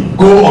qu'il dit?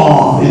 Go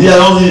on. Il dit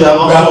allons-y, We have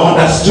avançons.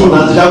 understood. On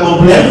a déjà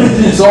compris.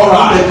 Everything is all Tout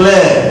right. est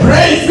clair.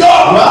 Praise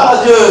God. Gloire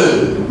à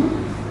Dieu.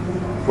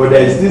 But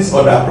there is this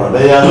other brother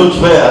Mais il y a un autre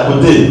frère à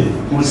côté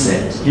who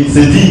said, qui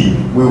s'est dit,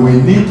 we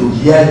will need to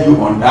hear you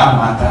on that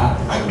matter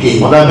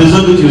again. on a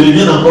besoin que tu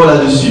reviennes encore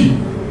là-dessus.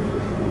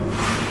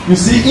 You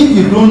see, if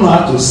you don't know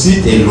how to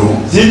sit alone,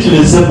 Si tu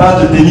ne sais pas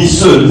te tenir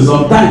seul,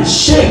 sometimes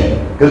shame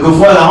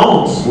quelquefois la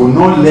honte will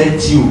not let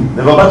you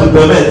ne va pas te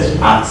permettre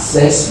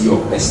access your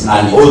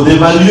personality.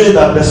 d'évaluer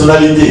ta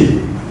personnalité.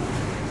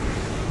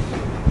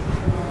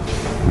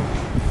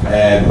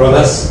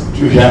 Brothers,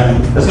 do you hear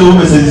me? Est-ce que vous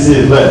me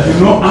saisissez, frère?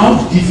 You know how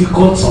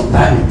difficult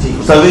sometimes it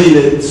Vous is savez, il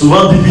est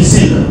souvent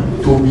difficile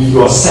to be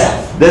yourself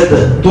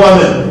d'être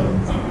toi-même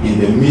in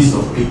the midst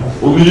of people.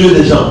 au milieu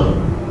des gens.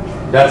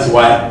 That's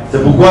why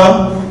C'est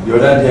pourquoi, the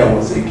other day I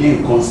was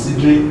again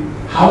considering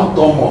how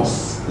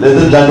Thomas, la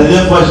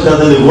dernière fois, j'étais en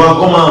train de voir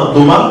comment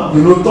Thomas,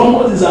 you know,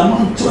 Thomas is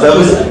among vous savez,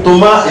 12,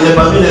 Thomas, il est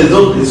parmi les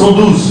autres, ils sont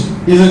 12,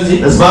 isn't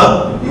he? n'est-ce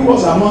pas? He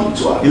was among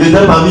 12. Il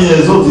était parmi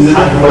les autres, ils étaient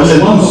And he parmi was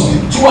les one 12. of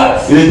the 12,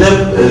 Il était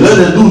l'un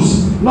des 12,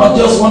 not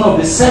just one of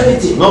the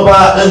 70. non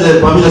pas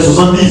parmi les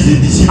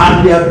 70 disciples.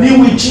 And they have been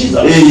with Jesus.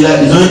 Et ils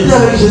ont été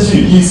avec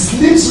Jésus. He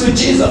sleeps with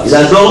Jesus. Il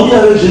a dormi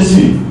avec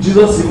Jésus.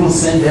 Jesus even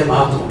sent them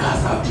out to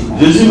cast out demons.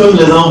 Jésus même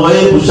les a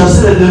envoyés pour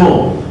chasser les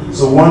démons.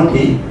 So one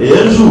day, Et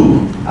un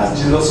jour, as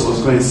Jesus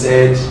was going, he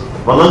said,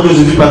 pendant que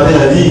Jésus partait,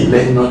 il a dit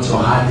let not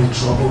your heart be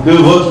troubled.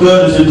 que votre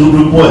cœur ne se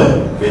trouble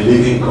point.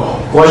 Believe in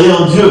God. Croyez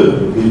en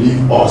Dieu. Believe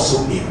also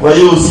in me.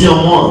 Croyez aussi en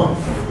moi.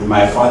 In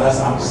my Father's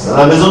house, Dans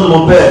la maison de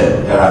mon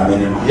Père, there are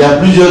many il y mansions.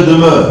 a plusieurs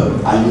demeures.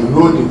 And you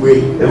know the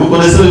way. Et vous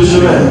connaissez le You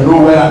chemin.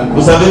 know where I'm Vous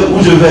going. savez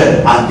où je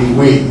vais. And the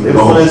way. Et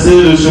vous connaissez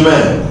le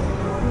chemin.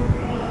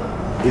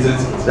 Isn't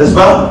it? N'est-ce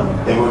pas?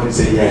 Everybody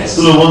say yes.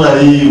 Tout le monde a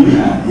dit oui.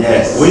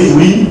 Yes. Oui,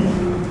 oui.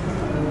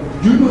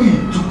 You know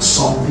it took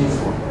something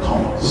from Vous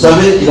Thomas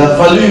savez, il a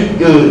fallu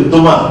que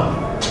Thomas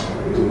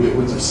to be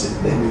able to say,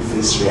 let me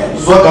face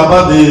reality. soit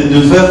capable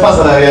de faire face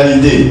à la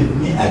réalité.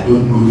 Me, I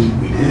don't know the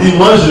way. Il dit,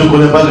 moi je ne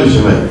connais pas le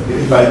chemin.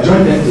 If I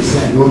join them to say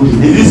I know the Il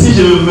way, dit, si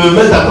je me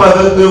mets d'accord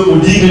avec eux pour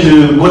dire que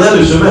je connais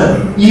le chemin,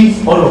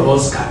 if all of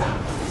us scatter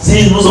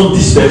si nous sommes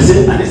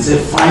dispersés and they say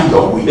find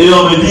your way, et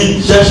on me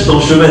dit, cherche ton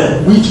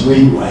chemin, which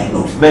way do I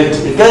know? mais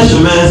quel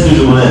chemin est-ce que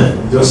je connais?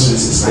 Just raise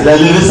his Il a hand.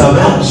 levé sa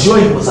main. I'm sure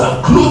he must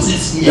have closed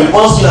his Je ears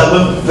pense qu'il a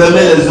même fermé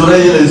les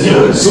oreilles et les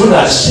yeux so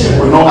that shame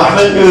will not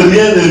afin happen. que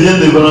rien ne vienne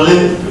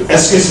d'ébranler.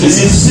 Excuse Il me,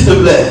 dit, s'il te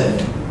plaît,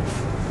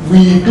 we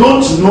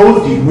don't know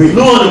the way.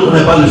 nous on ne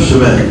connaît pas le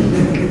chemin.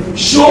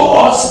 Show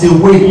us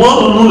the way.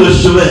 Montre-nous le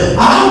chemin.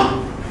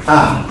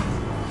 Ah,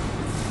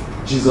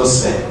 Jesus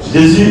said,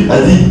 Jésus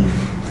a dit,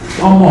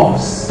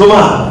 Thomas,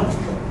 Thomas,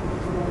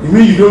 you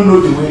mean you don't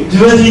know the way? tu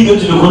veux dire que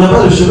tu ne connais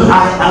pas le chemin?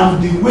 I am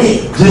the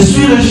way. Je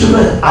suis le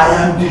chemin.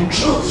 I am the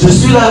truth. Je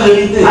suis la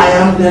vérité.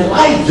 I am the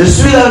light. Je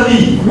suis la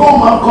vie. No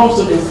man comes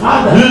to the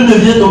Father Nul ne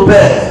vient au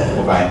Père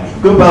but by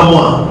me. que par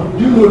moi.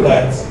 Do you know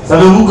that?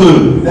 Savez-vous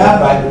que That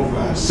Bible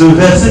verse, ce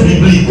verset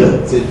biblique,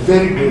 it's a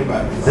very great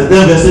Bible verse. c'est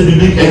un verset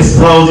biblique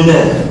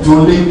extraordinaire. It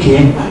only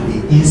came at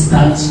the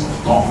instance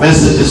of Thomas. Mais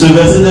ce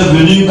verset n'est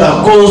venu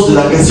qu'à cause de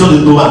la question de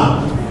Thomas.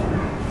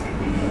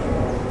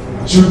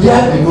 Should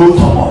there be no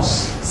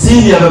Thomas,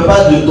 S'il n'y avait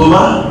pas de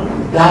Thomas,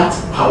 that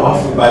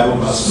powerful Bible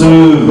verse,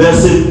 ce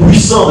verset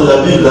puissant de la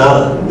Bible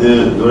là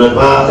n'aurait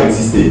pas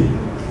existé.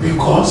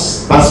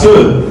 because Parce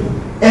que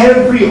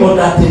every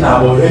other thing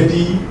I've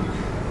already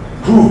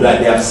proved that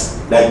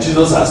that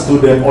Jesus has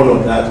told them all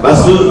of that.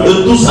 Parce que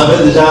eux tous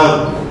avaient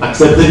déjà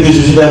accepté que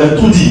Jésus avait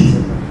tout dit.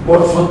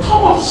 But for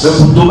Thomas, Mais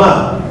pour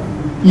Thomas,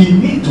 he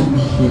need to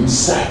be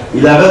himself.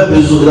 il avait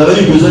eu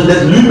besoin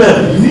d'être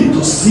lui-même. He need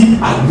to sit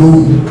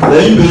alone. Il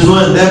a eu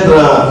besoin d'être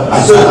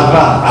seul à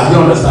part. Have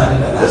you understand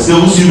that? Est-ce que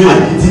vous suivez?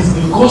 And it is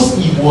because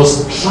he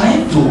was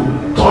trying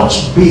to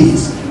touch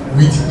base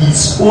with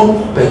his own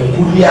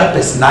peculiar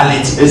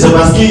personality. Et c'est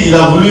parce qu'il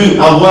a voulu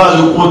avoir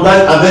le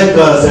contact avec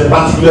ses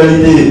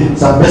particularités,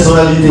 sa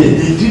personnalité.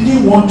 He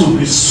didn't want to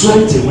be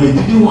swept away. He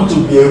didn't want to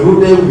be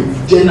eroded with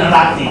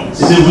general things.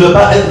 Il ne voulait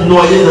pas être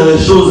noyé dans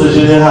les choses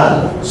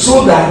générales.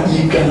 So that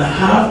he can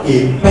have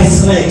a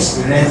personal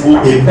experience,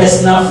 a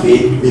personal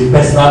faith, a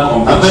personal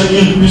Afin conviction.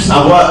 qu'il puisse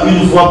avoir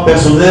une foi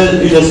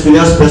personnelle, une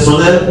expérience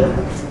personnelle.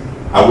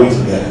 Are we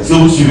together? Est-ce que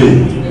vous suivez?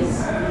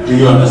 Do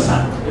you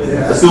understand?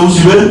 Est-ce que vous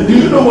suivez? Do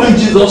you know when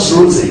Jesus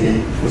rose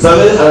again Vous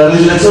savez, à la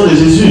résurrection de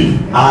Jésus,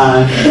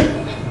 and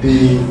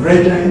the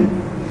brethren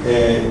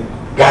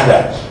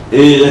gathered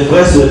et les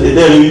frères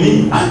étaient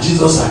réunis, and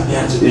Jesus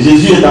appeared to et them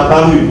Jésus est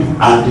apparu,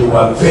 and they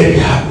were very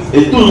happy.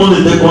 et tout le monde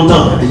était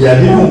content. He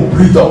had even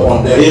breathed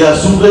upon Et them. il a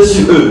soufflé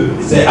sur eux.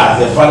 He said, as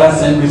the Father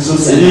sent me, so Il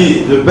send me.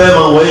 dit, le Père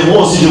m'a envoyé,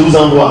 moi aussi je vous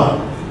envoie.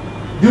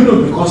 You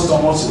know, because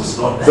Thomas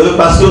was not there. C'est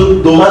parce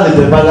que Thomas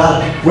n'était pas là.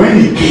 When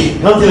he came,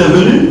 Quand il est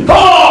venu,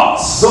 Thomas,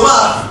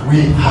 Thomas,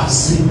 We have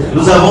seen the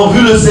Nous Lord. avons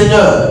vu le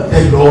Seigneur.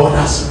 The Lord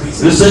has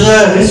risen. Le Seigneur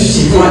est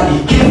ressuscité.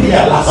 He came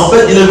here last. En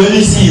fait, il est venu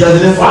ici la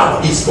dernière fois.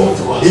 He spoke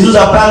to us. Il nous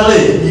a parlé.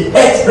 He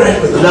ate bread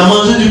with Il a us.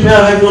 mangé du pain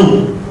avec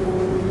nous.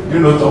 You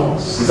know Thomas.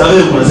 Vous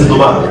savez, vous connaissez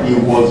Thomas. He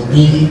was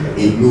being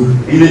alone.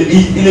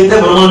 Il était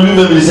vraiment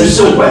lui-même, il était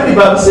So seul. when the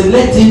Bible says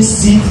let him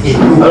sit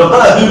alone, Alors quand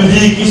la Bible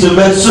dit qu'il se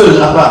met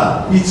seul à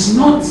part, it's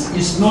not.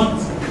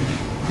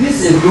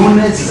 This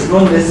aloneness is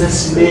not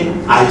necessarily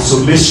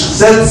isolation.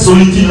 cette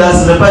solitude-là,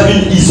 ce n'est pas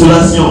une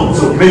isolation.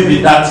 So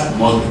maybe that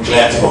must be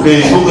clear to Ok,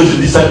 il faut que je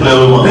dise ça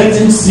clairement. Let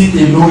him sit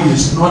alone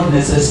is not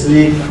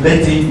necessarily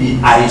let him be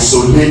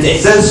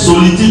isolated. Cette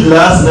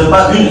solitude-là, ce n'est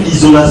pas une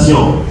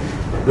isolation.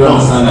 Do you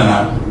understand that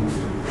now?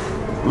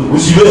 Vous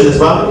suivez, n'est-ce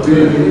pas?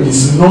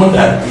 It's not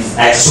that he's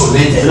Ce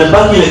isolated. n'est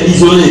pas qu'il est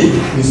isolé.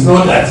 It's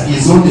not that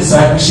his own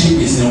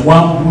discipleship is in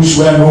one bush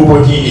where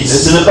nobody Et is.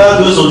 ce n'est pas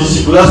que son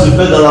disciple-là se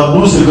fait dans la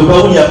brousse quelque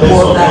part où il n'y a But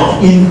personne. that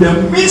Non. in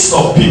the midst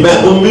of people,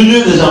 Mais au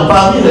milieu des gens,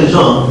 parmi les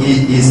gens,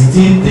 he is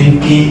still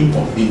thinking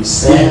of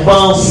himself. il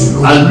pense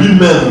à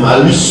lui-même, à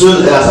lui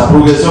seul et à sa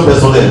progression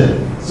personnelle.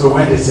 So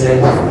when they say,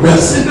 we have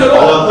seen the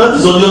Lord, Alors quand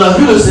ils ont dit on a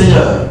vu le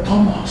Seigneur,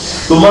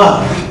 Thomas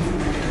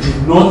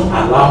did not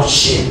allow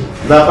shame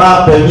n'a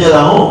pas permis à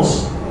la honte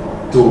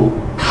to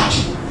catch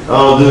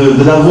him.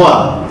 de la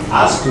voir.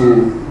 As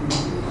to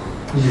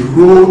he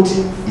wrote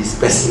his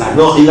personality.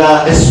 Non, il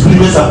a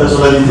exprimé sa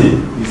personnalité.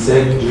 He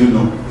said, do you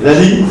know, Il a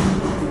dit,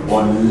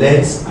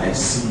 unless I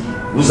see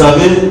vous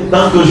savez,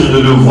 tant que je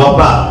ne le vois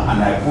pas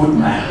and I put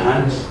my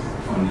hand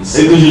on his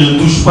et que je ne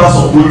touche pas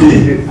son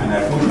côté and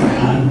I put my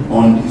hand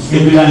on his et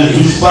que je ne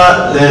touche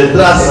pas les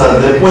traces,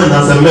 les points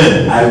dans ses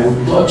mains, I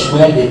will touch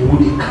where they put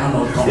the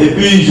crown of thorns. et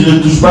puis je ne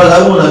touche pas là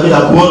où on a mis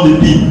la couronne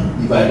d'épines.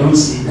 If I don't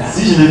see that,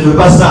 Si je ne fais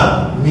pas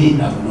ça, me I will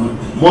not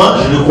believe. moi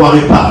je ne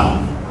croirai pas.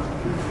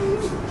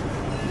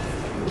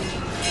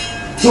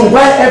 So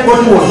while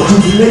everybody was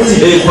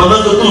jubilating, Et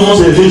pendant que tout le monde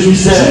se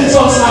réjouissait, les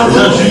gens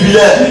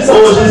jubilaient.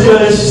 Oh, Jésus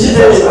est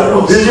ressuscité.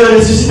 Jésus est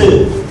ressuscité.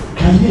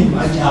 can you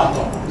imagine how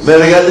Thomas? Mais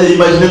regardez,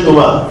 imaginez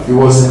Thomas. He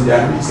was in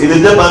their midst. Il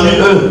était parmi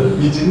eux.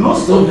 He did not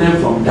stop them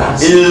from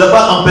dancing. Il ne les a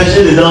pas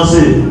empêchés de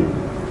danser.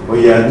 But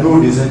he had no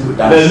reason to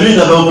Mais dance. lui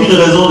n'avait aucune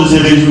raison de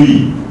se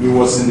réjouir. He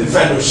was in the Il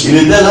fellowship.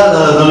 était là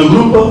dans le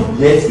groupe,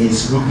 Yet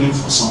he's looking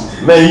for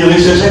something. mais il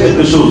recherchait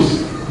quelque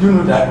chose. You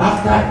know that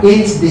after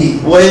 8 days,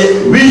 Vous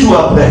voyez, 8 jours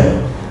après,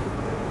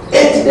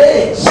 8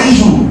 days, 8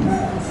 jours,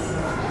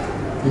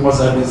 he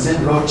must have been saying,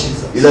 Lord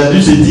Jesus, il a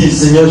dû se dire,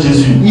 Seigneur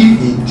Jésus, if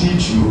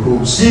indeed you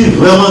rose. si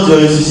vraiment tu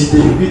as ressuscité,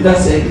 Peter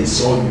said he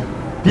saw you.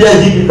 Pierre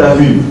dit qu'il t'a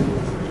vu,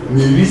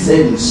 Mary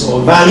said he saw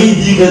you. Marie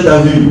dit qu'elle t'a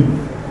vu,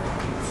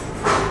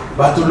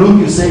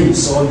 Bartholomew said he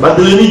saw you.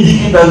 Barthélemy dit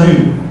qu'il t'a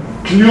vu,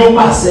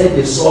 Cleopas said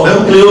they saw même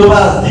you.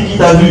 Cléopas dit qu'il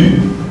t'a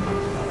vu.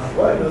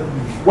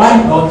 Why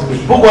not me?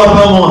 Pourquoi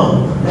pas moi?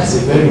 That's a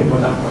very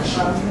important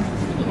question.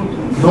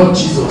 Lord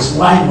Jesus,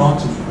 why not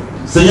me?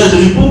 Seigneur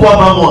Jésus, pourquoi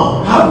pas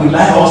moi? How will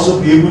I also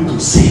be able to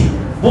say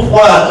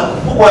Pourquoi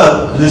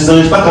je ne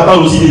serais pas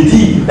capable aussi de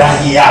dire that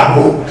he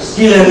arose?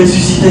 qu'il est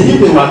ressuscité? If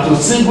they were to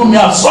single me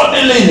out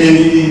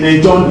suddenly in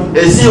a journey.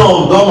 Et si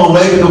on doit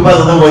m'envoyer quelque part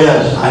dans un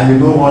voyage, And you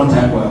know, one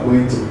time we are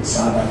going to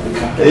South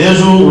Africa et un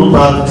jour nous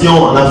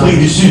partions en Afrique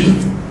du Sud,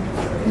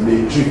 in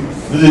a trip.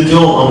 nous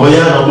étions en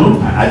voyage en groupe,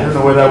 I don't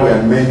know whether we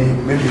are many,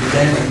 maybe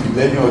 10,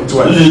 11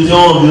 or nous 12. étions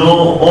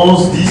environ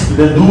 11, 10,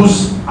 peut-être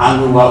 12, And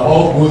we were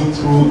all going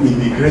through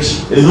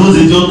immigration. et nous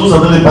étions tous en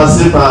train de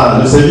passer par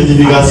le service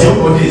d'immigration.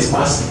 Everybody is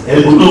passing.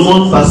 Et tout le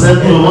monde passait,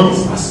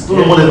 tout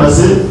le monde est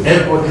passé,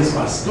 Everybody is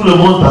passing. tout le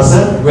monde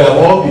passait, We have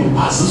all been nous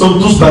passing. sommes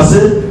tous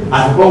passés,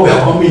 And when we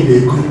are coming in a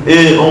group,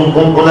 et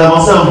on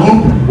avançait en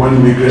groupe. one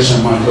immigration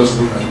man just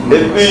look at Et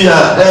puis il y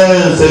a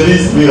un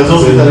service d'immigration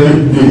qui est allé,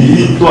 il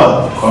dit,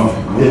 toi, come,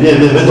 viens,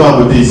 mets-toi à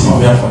côté ici.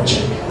 come here for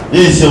check.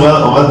 Viens ici, on va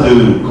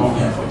Come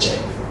here for check.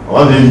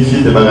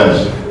 vérifier tes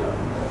bagages.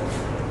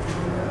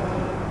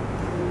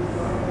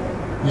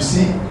 You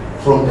see,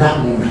 from that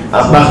moment,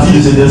 À partir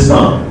de cet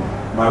instant,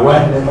 my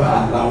wife never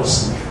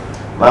allows me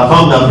ma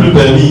femme n'a plus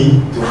permis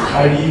to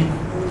carry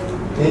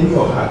any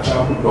of her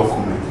travel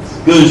documents.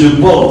 que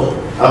je porte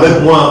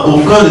avec moi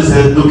aucun de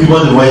ces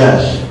documents de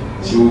voyage.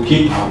 She will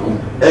keep her own.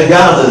 Elle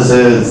garde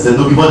ces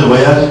documents de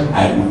voyage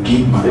I will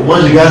keep et mine. moi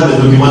je garde mes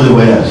documents de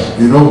voyage.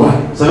 You know why?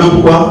 Vous savez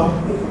pourquoi?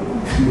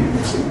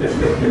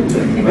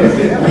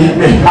 It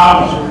may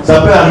happen,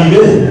 Ça peut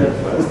arriver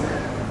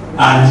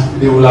and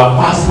they will have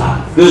passed her,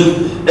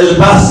 qu'elle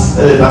passe,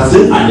 elle est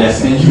passée, and they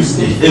say, you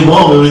stay. et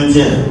moi on me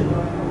retient.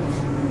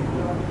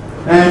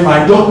 And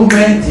my document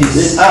Et,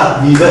 is.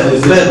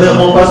 mais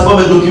mon passeport,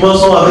 mes documents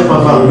sont avec ma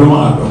You femme. don't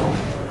have document.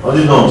 On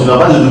dit non, tu n'as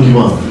pas de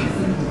documents.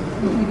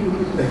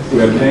 We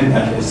have learned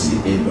that lesson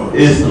a lot.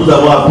 Et nous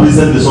avons appris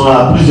cette leçon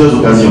à plusieurs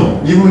occasions.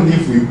 Even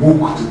if we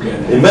book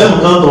together, Et même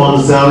quand on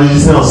s'est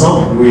enregistré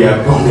ensemble, we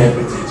have done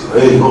everything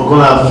together. et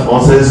on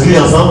s'est inscrit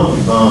ensemble,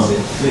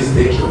 Please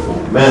take your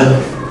phone. mais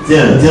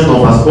tiens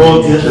ton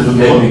passeport, tiens tes Let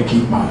documents, me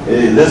keep mine.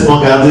 et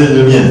laisse-moi garder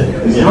le mien.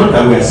 It's not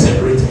that we are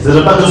separated. Ce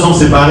n'est pas que nous sommes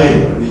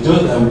séparés. It's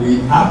just that we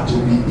have to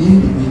be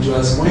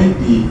individuals when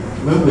the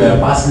when we are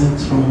passing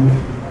through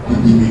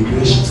the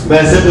immigration. Mais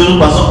c'est que nous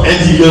passons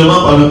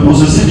individuellement par le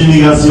processus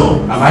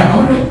d'immigration. Am I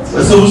correct?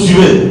 Est-ce que vous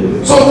suivez?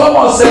 So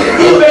someone said,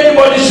 if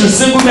anybody should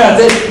single me and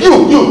say,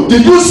 you,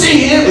 did you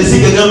see him? Et si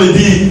quelqu'un me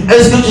dit,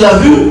 est-ce que tu l'as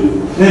vu?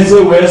 They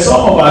say, well,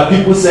 some of our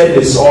people said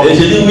they saw Et him.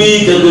 j'ai dit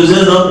oui,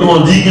 quelques-uns d'entre nous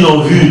ont dit qu'ils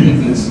l'ont vu.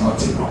 It's not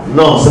enough.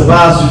 Non, c'est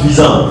pas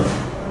suffisant.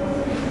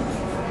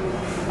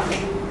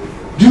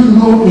 Do you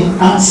know in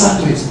answer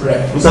to his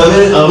prayer, Vous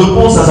savez, en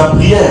réponse à sa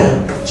prière,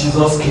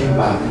 Jesus came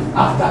back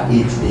after 8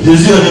 days.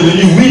 Jésus est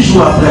revenu 8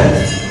 jours après.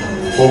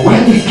 But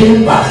when he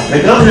came back,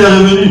 Mais quand il est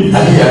revenu,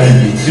 and he had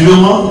been,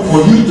 suivez-moi, for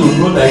you to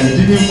know that he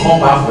didn't come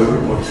back for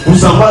everybody. vous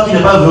savez qu'il n'est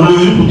pas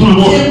revenu pour tout le He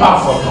monde. came back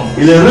for Thomas.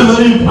 Il est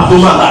revenu pour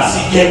Thomas. As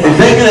he came Et back,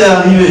 dès qu'il est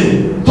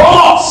arrivé,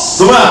 Thomas,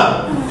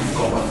 Thomas,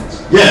 come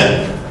back. viens,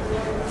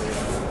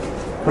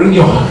 Bring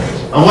your hand.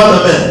 envoie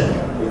ta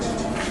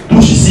main.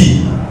 Touche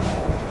ici.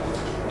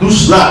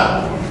 Touche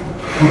là.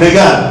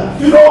 Regarde.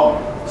 You know,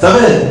 Vous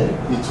savez,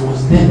 it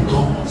was then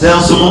Thomas c'est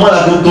en ce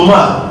moment-là que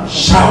Thomas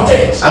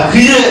shouted, a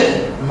crié,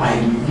 my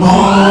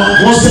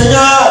Lord mon Seigneur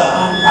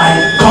and my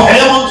God.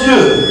 et mon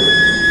Dieu.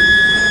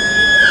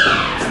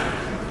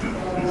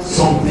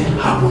 Something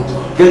happened to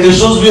him. Quelque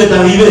chose lui est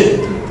arrivé.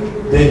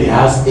 Then he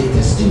has a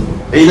testimony.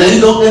 Et il a eu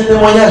donc un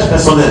témoignage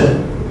personnel.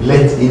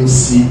 Let him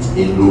sit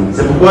alone.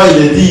 C'est pourquoi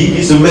il est dit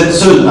qu'il se mette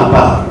seul à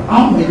part.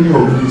 How many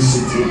of you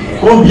sitting here,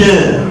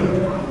 Combien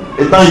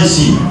étant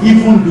ici,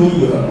 even though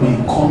you have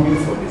been coming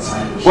for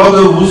discipleship, quoi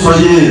que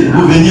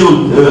vous veniez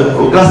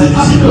aux classes des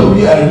how disciples, many of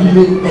you are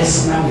really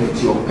personal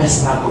with your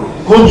personal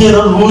growth? combien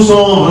d'entre vous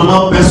sont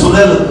vraiment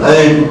personnels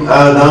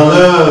dans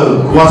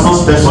leur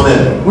croissance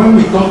personnelle? When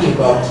we talk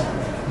about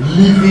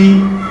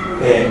living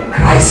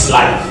Christ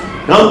life,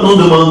 Quand nous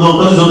demandons,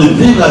 quand nous disons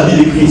de vivre la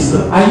vie de Christ,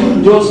 are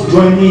you just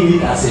joining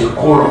it as a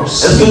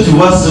chorus, est-ce que tu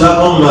vois cela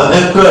comme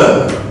un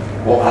cœur?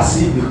 or has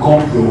it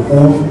become your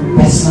own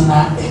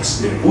personal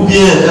experience? Ou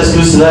bien est-ce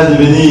que cela est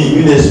devenu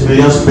une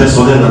expérience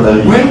personnelle dans ta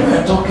vie? When we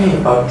are talking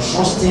about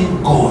trusting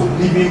God,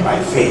 living by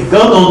faith,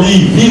 Quand on dit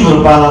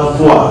vivre par la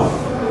foi,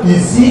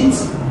 is it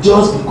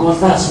just because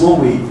that's what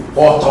we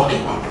all talk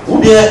about? ou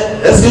bien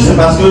est-ce que c'est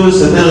parce que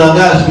c'est un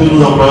langage que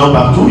nous employons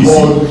partout ici?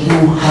 Or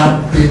you have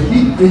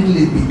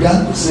deliberately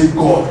begun to say,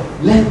 God,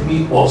 let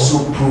me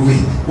also prove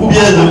it. Ou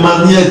bien de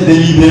manière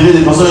délibérée,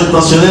 de façon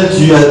intentionnelle,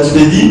 tu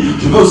t'es dit,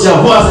 je veux aussi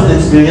avoir cette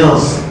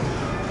expérience.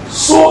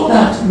 So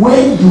that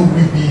when you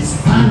will be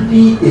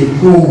standing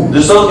alone,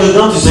 De sorte que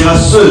quand tu seras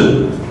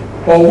seul,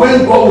 or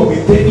when God will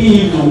be taking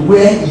you to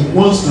where He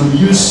wants to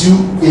use you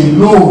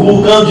alone,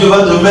 ou quand Dieu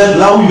va te mettre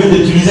là où il veut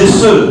t'utiliser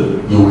seul,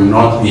 you will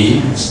not be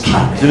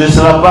stranded. tu ne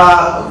seras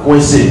pas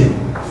coincé.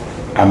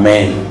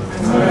 Amen.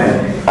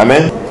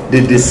 Amen.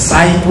 The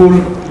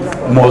disciple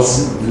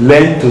must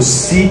learn to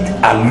sit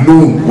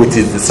alone with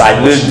his Le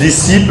disciples.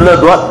 disciple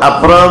doit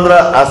apprendre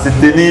à se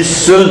tenir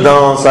seul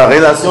dans sa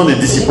relation de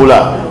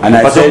disciple-là, And de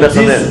I façon said,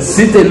 personnelle. this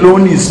sit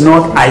alone is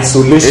not Et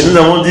isolation. nous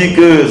avons dit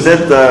que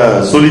cette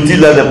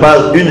solitude-là n'est pas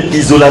une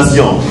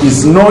isolation.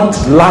 It's not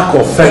lack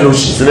of Ce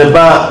fellowship. n'est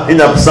pas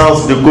une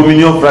absence de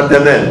communion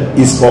fraternelle.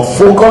 It's for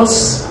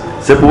focus.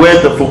 C'est pour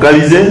être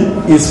focalisé,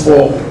 It's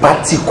for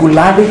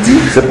particularity.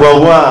 c'est pour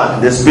avoir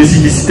des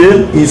spécificités,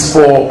 Is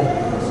for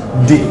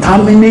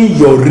determining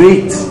your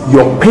rate,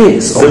 your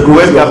pace, c'est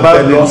pour être your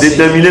capable de velocity.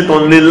 déterminer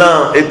ton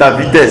élan et ta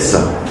vitesse.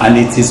 And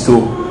it is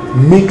to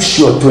make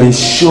sure, to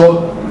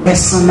ensure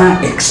personal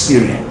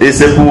experience Et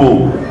c'est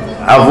pour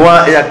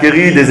avoir et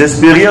acquérir des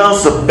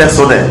expériences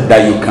personnelles that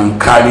you can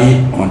carry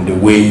on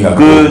the way you are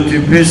going. que tu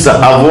puisses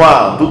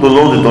avoir tout au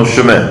long de ton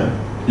chemin.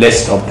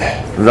 Let's stop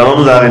there. Nous allons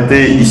nous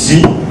arrêter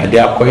ici. Are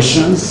there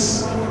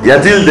questions Y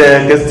a-t-il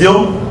des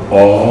questions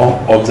or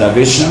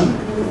observations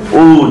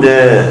ou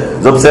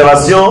des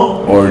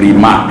observations or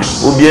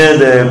remarks? ou bien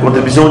des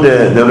contributions,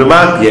 des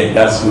remarques? Yeah,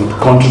 that's good.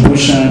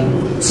 Contribution,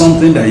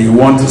 something that you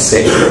want to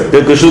say.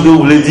 Quelque chose que vous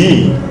voulez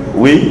dire?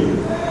 Oui?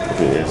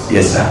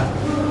 Yes, sir.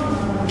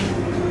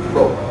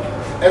 Bon.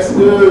 Est-ce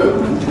que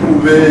vous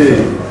pouvez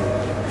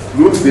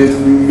nous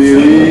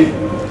énumérer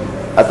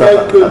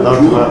quelques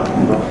jours?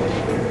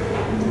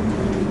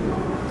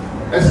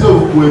 Est-ce que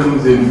vous pouvez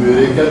nous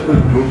énumérer quelques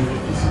jours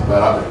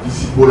du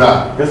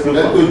disciple-là? Qu'est-ce que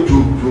quelques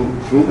jours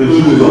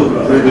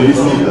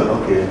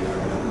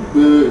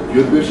que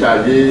Dieu peut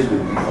charger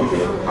le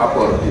disciple à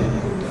porter?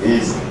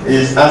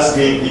 Is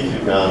asking if you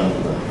can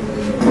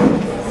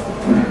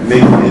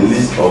make a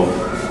list of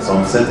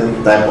some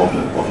certain type of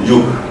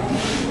yoke,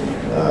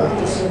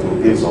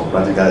 to give some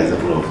practical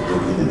example of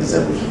yoke in the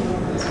discipleship.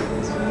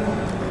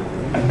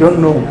 I don't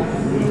know.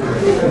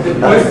 The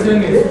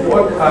question is,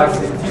 what are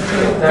the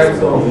different types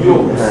of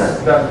yokes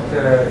that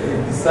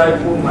a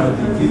disciple might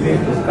be given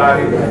to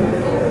carry?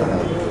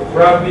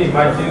 Probably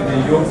imagine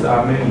the yokes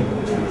are many.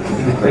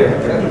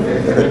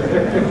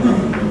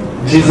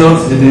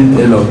 Jesus didn't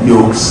tell of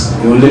yokes.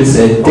 He only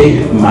said,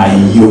 take my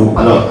yoke.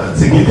 Alors,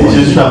 ce qu'il dit,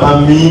 Jésus n'a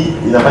pas mis,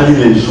 il n'a pas dit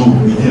les jours,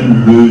 il dit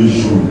le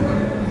jour.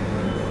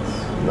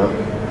 Non?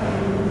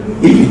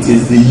 If it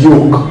is the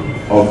yoke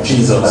of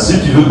Jesus. Si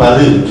tu veux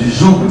parler du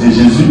joug de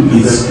Jésus,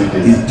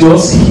 It's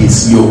just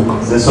his yoke.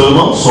 c'est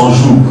seulement son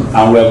joug.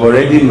 And we have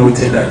already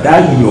noted that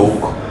that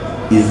yoke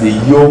is the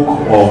yoke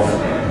of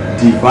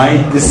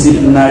divine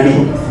disciplinary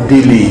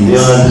dealings. Et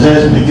on a déjà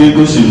expliqué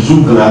que ce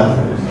joug-là,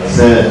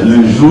 c'est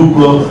le joug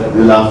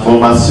de la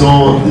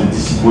formation du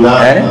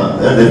discipulat,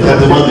 des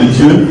traitements de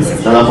Dieu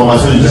dans la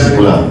formation du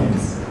discipulat.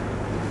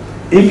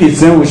 If it's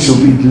saying we should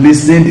be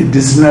listening to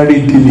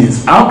disciplinary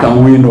dealings, how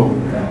can we know?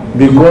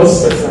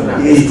 Because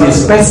it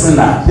is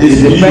personal.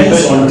 It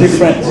depends on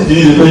different. Si tu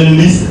dis de faire une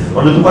liste,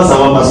 on ne peut pas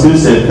savoir parce que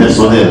c'est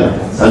personnel.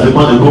 Ça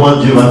dépend de comment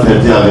Dieu va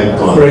traiter avec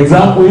toi. For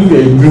example, if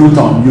you're a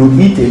glutton, you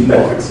eat a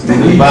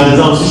lot. Par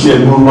exemple, si tu es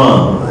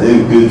gourmand et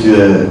que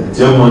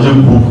tu as mangé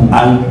beaucoup,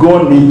 And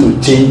God need to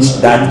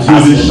change that. Dieu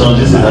veut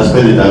changer cet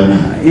aspect de ta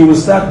vie. He will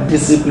start Il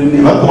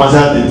disciplining. va commencer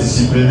à te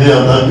discipliner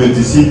en tant que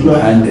disciple.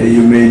 And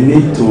you may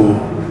need to.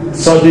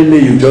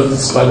 Suddenly you just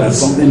discover that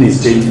something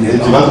is changing. Et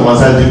tu vas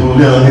commencer à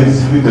découvrir en tant que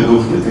disciple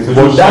quelque But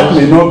chose that may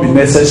change. not be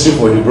necessary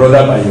for the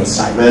brother by your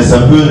side, Mais ça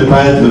peut ne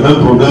pas être le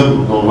même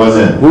problème pour ton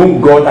voisin. whom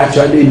God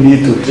actually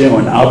need to train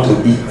on how to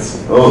eat.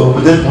 Oh,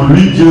 peut-être pour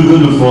lui, Dieu veut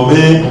le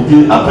former pour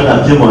qu'il apprenne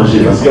à bien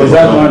manger. Because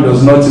that one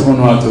does not even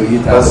know how to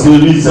eat. Parce que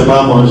lui, il ne sait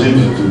pas manger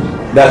du tout.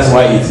 That's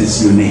why it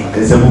is unique.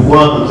 Et c'est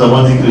pourquoi nous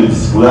avons dit que le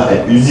discipulat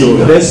est unique.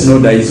 So let's know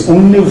that it's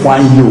only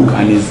one yoke,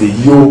 and it's the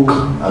yoke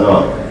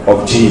Alors,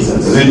 of Jesus.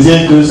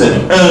 retiens que c'est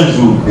un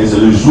jour et c'est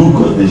le jour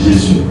de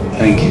Jésus.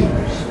 Thank you.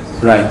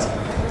 Right.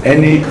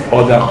 Any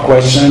other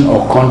question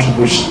or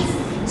contribution?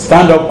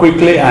 Stand up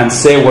quickly and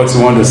say what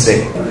you want to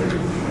say.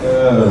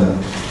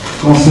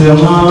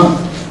 Concernant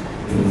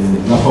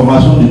la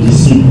formation des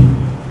disciples,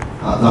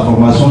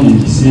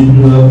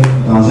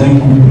 dans un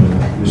couple,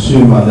 monsieur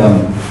et madame,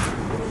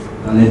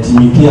 dans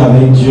l'intimité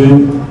avec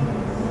Dieu,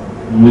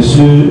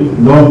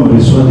 l'homme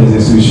reçoit des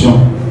instructions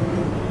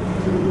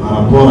par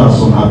rapport à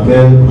son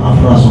appel, par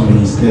rapport à son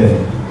ministère.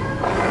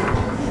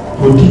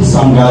 Faut-il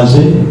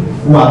s'engager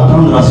ou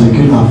attendre à ce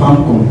que la femme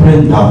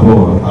comprenne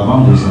d'abord avant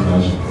de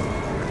s'engager?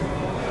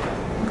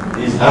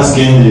 He's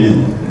asking the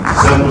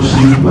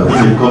discipleship in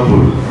the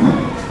couple,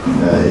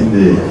 in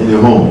the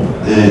home.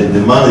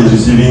 The man is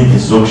receiving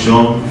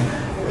instruction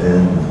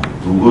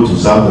to go to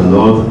serve the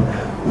Lord.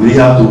 Will he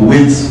have to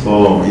wait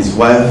for his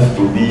wife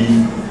to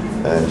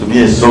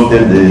be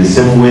instructed the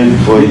same way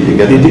before he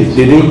gets?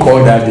 They didn't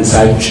call that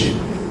discipleship.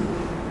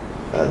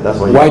 That's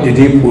Why did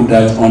he put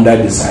that under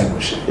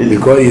discipleship?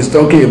 Because he's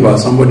talking about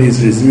somebody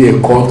is receiving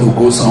a call to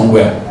go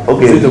somewhere.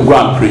 Okay. To go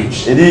and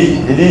preach. Il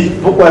dit,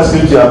 pourquoi est-ce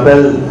que tu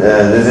appelles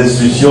les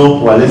instructions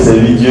pour aller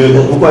servir Dieu?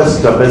 Pourquoi est-ce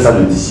que tu appelles ça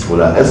le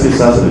discipulat? Est-ce que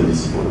ça c'est le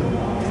discipulat?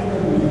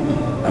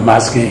 I'm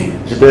asking him.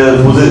 Je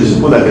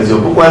pose la question.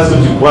 Pourquoi est-ce que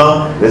tu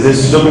prends les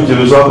instructions que tu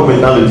reçois comme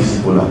étant le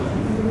discipulat?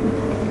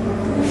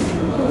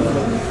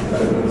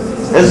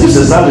 Est-ce que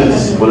c'est ça le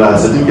discipulat?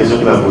 C'est une question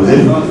qu'il a posée.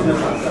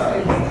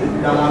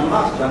 Dans la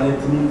marche, dans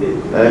l'intimité.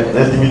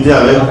 L'intimité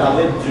avec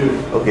Dieu.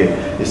 Okay.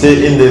 You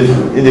say in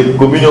the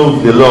communion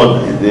with the Lord,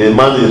 the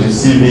man is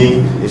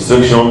receiving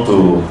instruction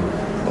to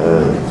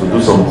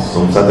do some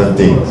certain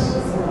things.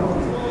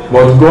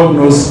 But God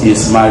knows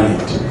he's married.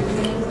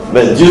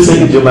 Mais Dieu sait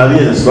que tu es marié,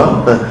 n'est-ce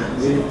pas?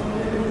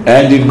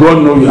 And did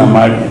God know you are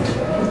married?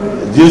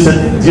 Dieu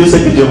sait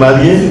que tu es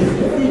marié.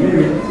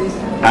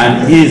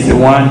 And he is the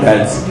one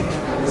that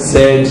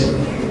said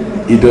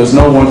he does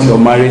not want your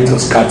marriage to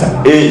scatter.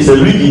 Et c'est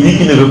lui qui dit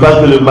qu'il ne veut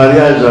pas que le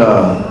mariage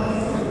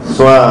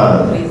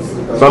soit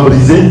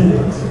brisé.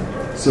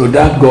 So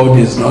that God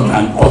is not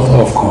an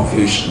author of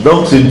confusion.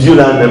 Donc ce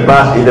Dieu-là n'est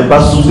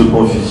pas source de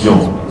confusion.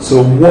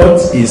 So what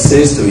he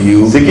says to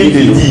you, Ce qu'il te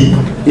dit,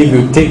 if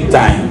you take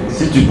time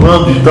si tu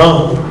prends du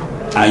temps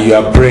and you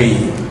are praying,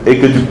 et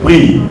que tu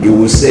pries, he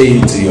will say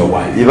it to your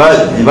wife. il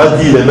va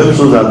dire les mêmes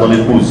choses à ton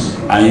épouse.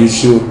 And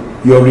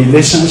your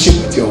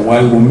relationship with your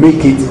wife will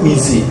make it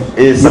easy,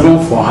 even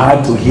for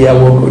her to hear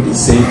what God is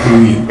saying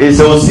through you. Et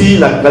c'est aussi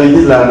la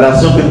qualité de la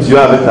relation que tu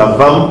as avec ta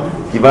femme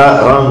qui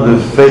va rendre le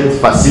fait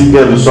facile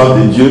qu'elle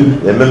reçoive de Dieu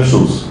les mêmes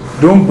choses.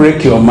 Don't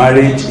break your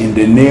marriage in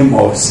the name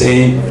of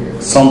saying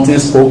something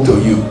spoke to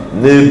you.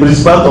 Ne brise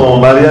pas ton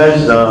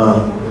mariage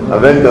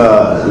avec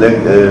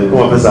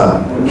comment on appelle ça,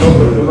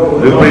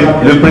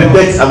 le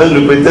prétexte, avec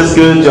le prétexte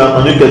que tu as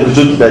entendu quelque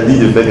chose qui t'a dit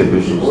de faire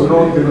quelque chose.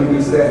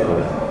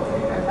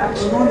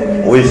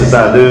 Oui, c'est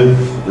ça.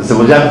 C'est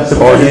pour ça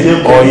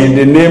Or in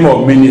the name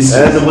of ministry.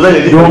 C'est pour ça que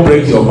j'ai dit, don't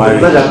break your marriage.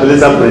 C'est pour ça que j'ai appelé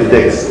ça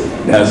prétexte.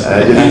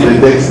 J'ai dit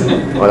prétexte.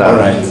 Voilà. All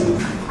right.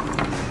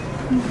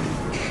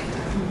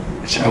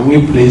 Shall we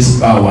please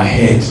bow our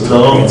heads? Nous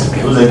allons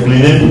nous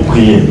incliner pour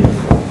prier.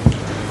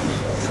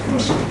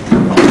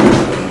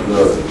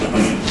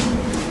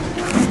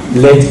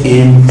 Let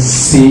him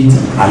sit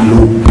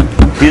alone.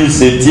 Qu'il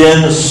se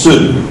tienne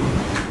seul.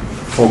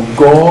 For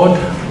God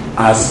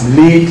has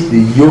laid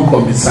the yoke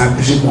of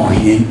discipleship on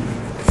him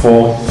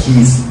for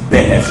his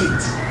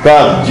benefit.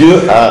 Car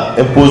Dieu a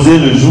imposé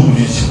le joug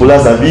du discipulat à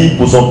sa vie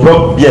pour son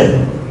propre bien.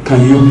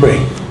 Can you pray?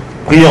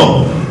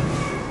 Prions.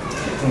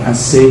 And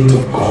say to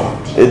God,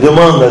 Et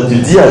demande,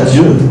 dis à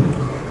Dieu,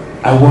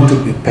 I want to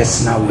be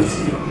personal with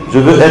you. Je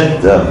veux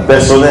être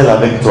personnel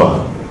avec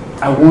toi.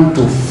 I want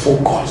to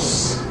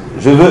focus.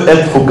 Je veux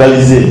être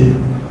focalisé.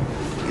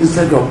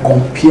 Instead of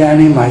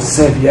comparing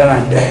myself here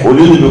and there, Au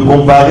lieu de me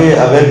comparer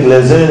avec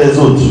les uns et les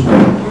autres,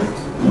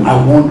 I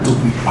want to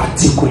be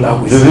particular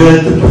with je veux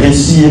être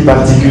précis et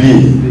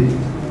particulier.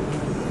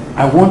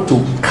 I want to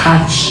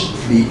catch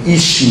the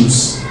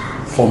issues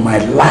for my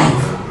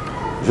life.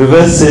 Je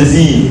veux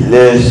saisir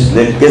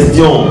les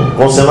questions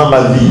concernant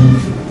ma vie.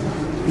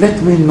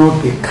 Let me not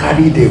be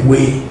carried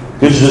away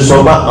Que je ne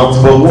sois pas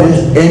emporté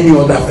what any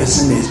other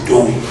person is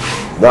doing.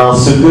 dans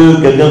ce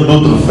que quelqu'un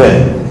d'autre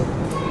fait.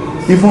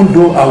 Even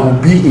though I will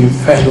be in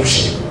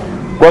fellowship,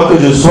 Quoi que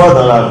je sois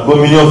dans la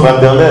communion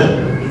fraternelle,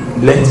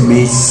 let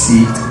me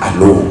sit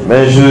alone.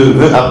 mais je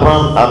veux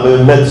apprendre à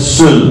me mettre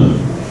seul.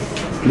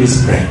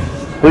 Please pray.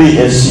 Prie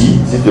ainsi,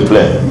 s'il te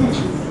plaît.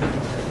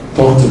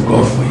 Talk to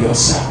God for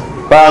yourself.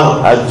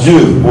 Parle à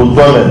Dieu pour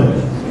toi-même.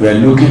 We are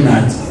looking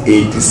at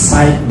a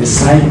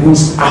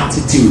disciple's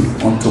attitude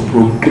onto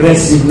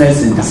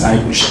progressiveness in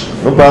discipleship.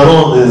 Nous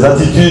parlons des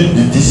attitudes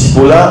du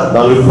discipulat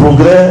dans le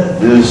progrès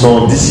de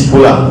son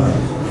discipulat.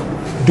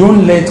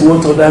 Don't let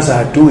what others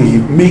are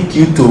doing make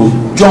you to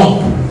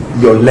jump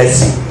your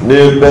lesson.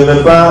 Ne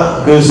permets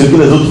pas que ce que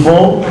les autres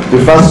font te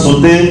fasse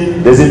sauter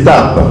des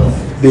étapes.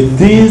 The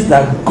things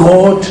that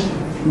God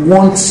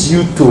wants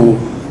you to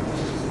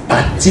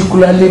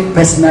particularly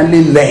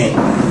personally learn,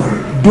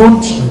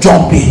 don't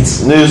jump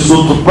it. Ne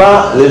saute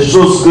pas les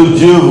choses que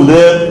Dieu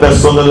voudrait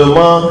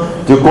personnellement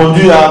te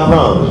conduire à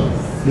apprendre.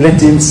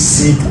 Let him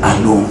sit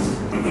alone,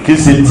 Qu'il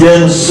se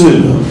tienne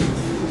seul,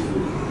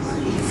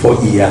 for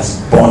he has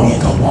borne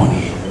it upon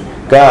him.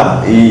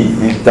 car il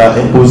t'a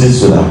imposé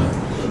cela.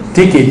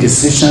 Take a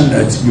decision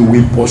that you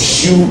will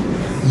pursue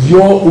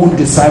your own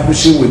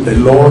discipleship with the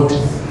Lord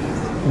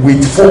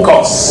with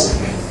focus.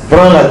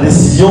 Prends la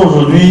décision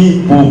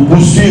aujourd'hui pour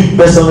poursuivre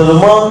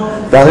personnellement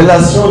ta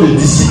relation de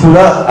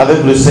discipulat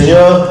avec le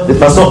Seigneur de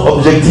façon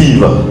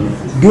objective.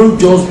 Don't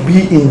just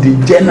be in the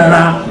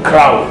general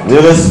crowd. Ne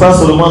reste pas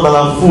seulement dans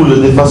la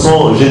foule de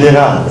façon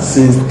générale.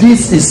 Since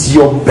this is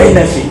your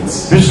benefit,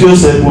 Puisque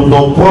c'est pour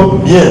ton propre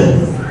bien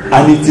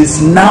and it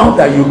is now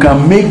that you can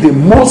make the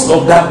most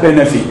of that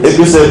benefit. et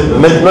que c'est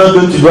maintenant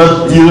que tu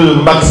dois tirer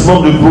le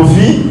maximum de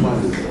profit,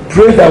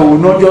 Pray that we will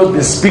not just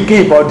be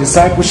speaking about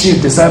discipleship.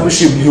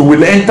 You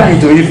will enter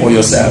into it for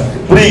yourself.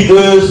 prie que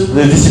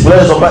les disciples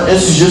ne sont pas un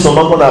sujet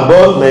seulement qu'on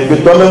aborde, mais que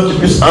toi-même tu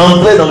puisses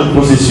entrer dans le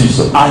processus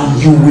And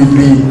you will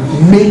be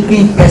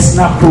making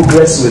personal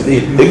progress with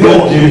it. et que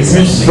tu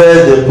puisses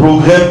faire des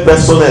progrès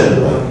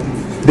personnels.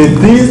 The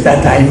things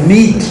that I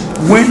need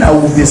when I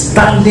will be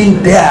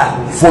standing there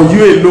for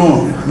you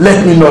alone,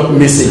 let me not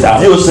miss it out.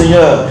 Dis au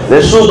Seigneur,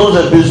 les choses dont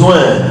j'ai besoin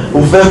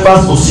pour faire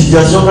face aux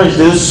situations quand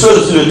j'étais seul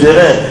sur le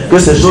terrain, que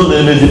ces choses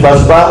ne me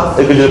dépassent pas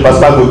et que je ne passe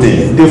pas à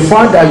côté. The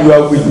fact that you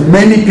are with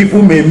many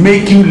people may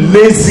make you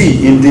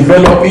lazy in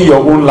developing your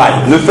own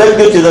life. Le fait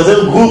que tu es dans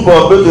un groupe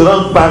peut te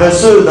rendre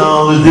paresseux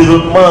dans le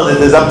développement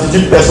de tes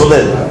aptitudes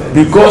personnelles.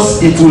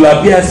 Because it will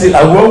appear as if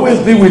I will always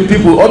be with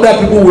people, other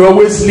people will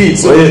always lead,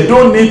 so you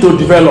don't need to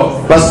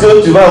develop. Parce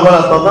que tu vas avoir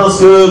la tendance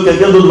que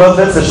quelqu'un d'autre va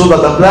faire ces choses à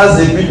ta place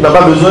et puis tu n'as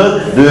pas besoin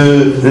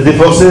de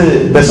t'efforcer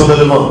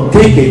personnellement.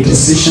 Take a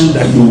decision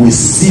that you will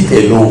sit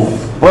alone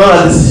Prends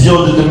la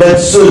décision de te mettre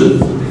seul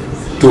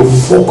to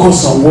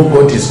focus on what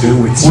God is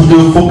doing with pour you.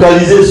 te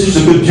focaliser sur ce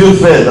que Dieu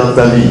fait dans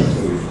ta vie.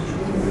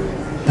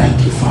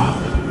 Thank you,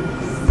 Father.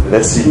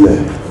 Merci Père.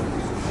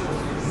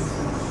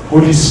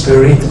 Holy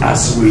Spirit,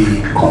 as we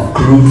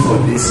conclude for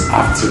this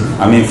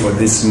afternoon, for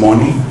this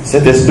morning,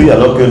 Saint-Esprit,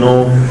 alors que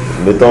nous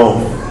mettons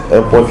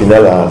un point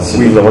final à ce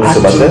que we nous avons dit ce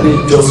matin,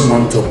 actually just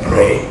want to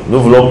pray nous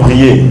voulons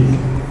prier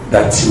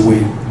that you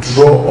will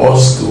draw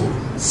us to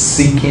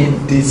seeking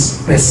this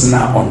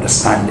personal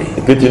understanding.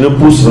 et que tu nous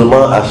pousses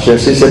vraiment à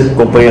chercher cette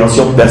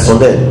compréhension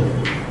personnelle.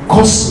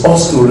 Cause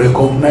us to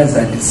recognize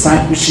that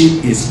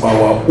discipleship is for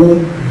our own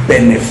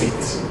benefit.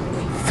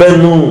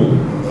 Fais-nous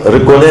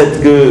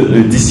reconnaître que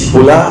le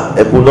discipulat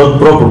est pour notre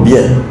propre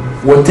bien.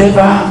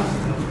 Whatever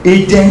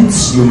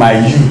agents you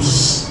might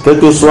use, Quel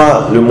que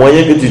soit le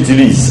moyen que tu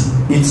utilises,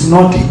 it's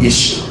not the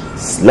issue.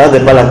 là n'est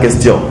pas la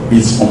question.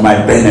 It's for my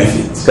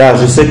benefit. Car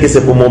je sais que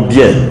c'est pour mon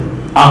bien.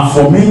 And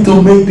for me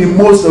to make the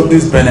most of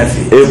this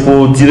benefit, Et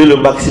pour tirer le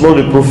maximum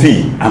de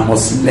profit, I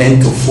must learn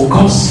to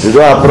focus. je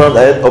dois apprendre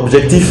à être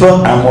objectif.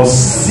 I must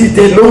sit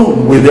alone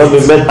Je with dois me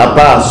it. mettre à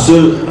part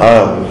seul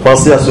à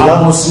penser à I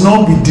cela. must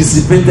not be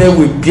dissipated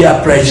with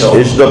peer pressure.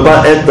 Et je ne dois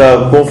pas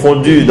être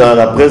confondu dans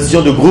la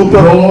pression de groupe.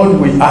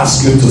 Lord, we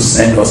ask you to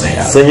send us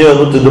help. Seigneur,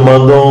 nous te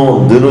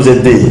demandons de nous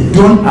aider.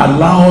 Don't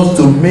allow us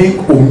to make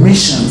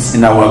omissions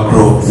in our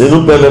growth. Ne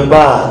nous permets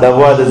pas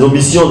d'avoir des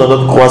omissions dans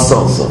notre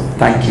croissance.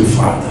 Thank you,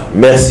 Father.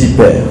 Merci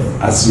Père.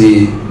 As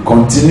we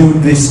continue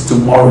this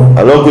tomorrow,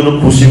 Alors que nous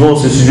poursuivons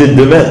ce sujet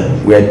demain,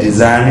 we are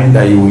desiring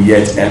that you will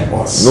yet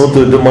help us. nous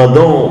te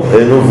demandons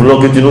et nous voulons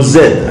que tu nous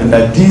aides. And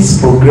that this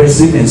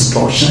progressive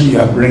instruction you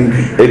are bringing,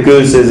 Et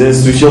que ces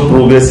instructions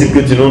progressives que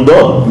tu nous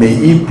donnes, may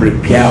it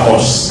prepare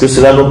us que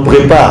cela nous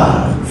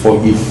prépare for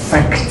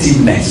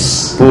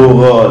effectiveness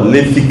pour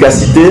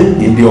l'efficacité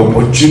in the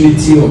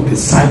opportunity of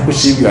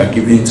discipleship you are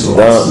giving to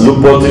dans us.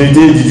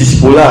 l'opportunité du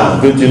discipulat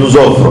que tu nous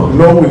offres.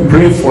 Lord, we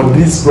pray for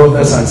these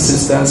brothers and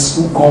sisters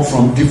who come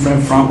from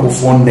different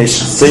francophone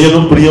nations.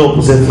 Seigneur, nous prions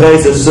pour ces frères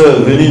et ces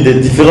sœurs venus des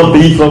différents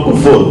pays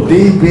francophones.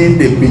 They be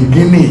the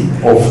beginning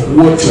of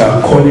what you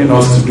are calling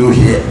us to do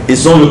here. Ils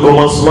sont le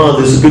commencement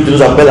de ce que tu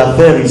nous appelles à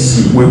faire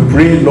ici. We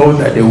pray, Lord,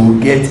 that they will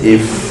get a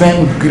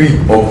firm grip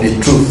of the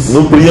truth.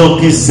 Nous prions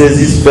qu'ils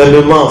saisissent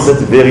fermement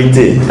cette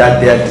vérité. That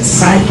their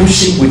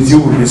discipleship with you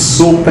will be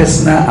so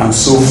personal and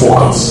so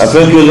focused.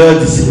 Afin que leur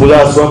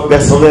discipulat soit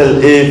personnel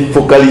et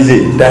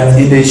focalisé. That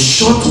in a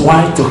short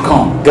while to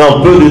come,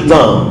 qu'en peu de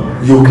temps,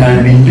 you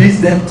can release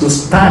them to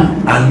stand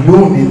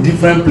alone in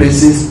different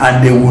places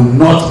and they will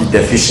not be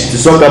deficient. Tu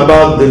sois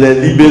capable de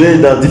les libérer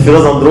dans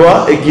différents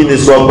endroits et qu'ils ne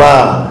soient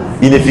pas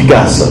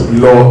inefficaces.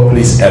 Lord,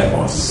 please help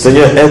us.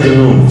 Seigneur,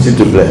 aide-nous, s'il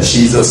te plaît. In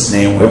Jesus'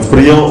 name, Nous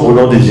prions au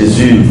nom de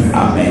Jésus.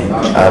 Amen.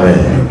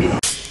 Amen.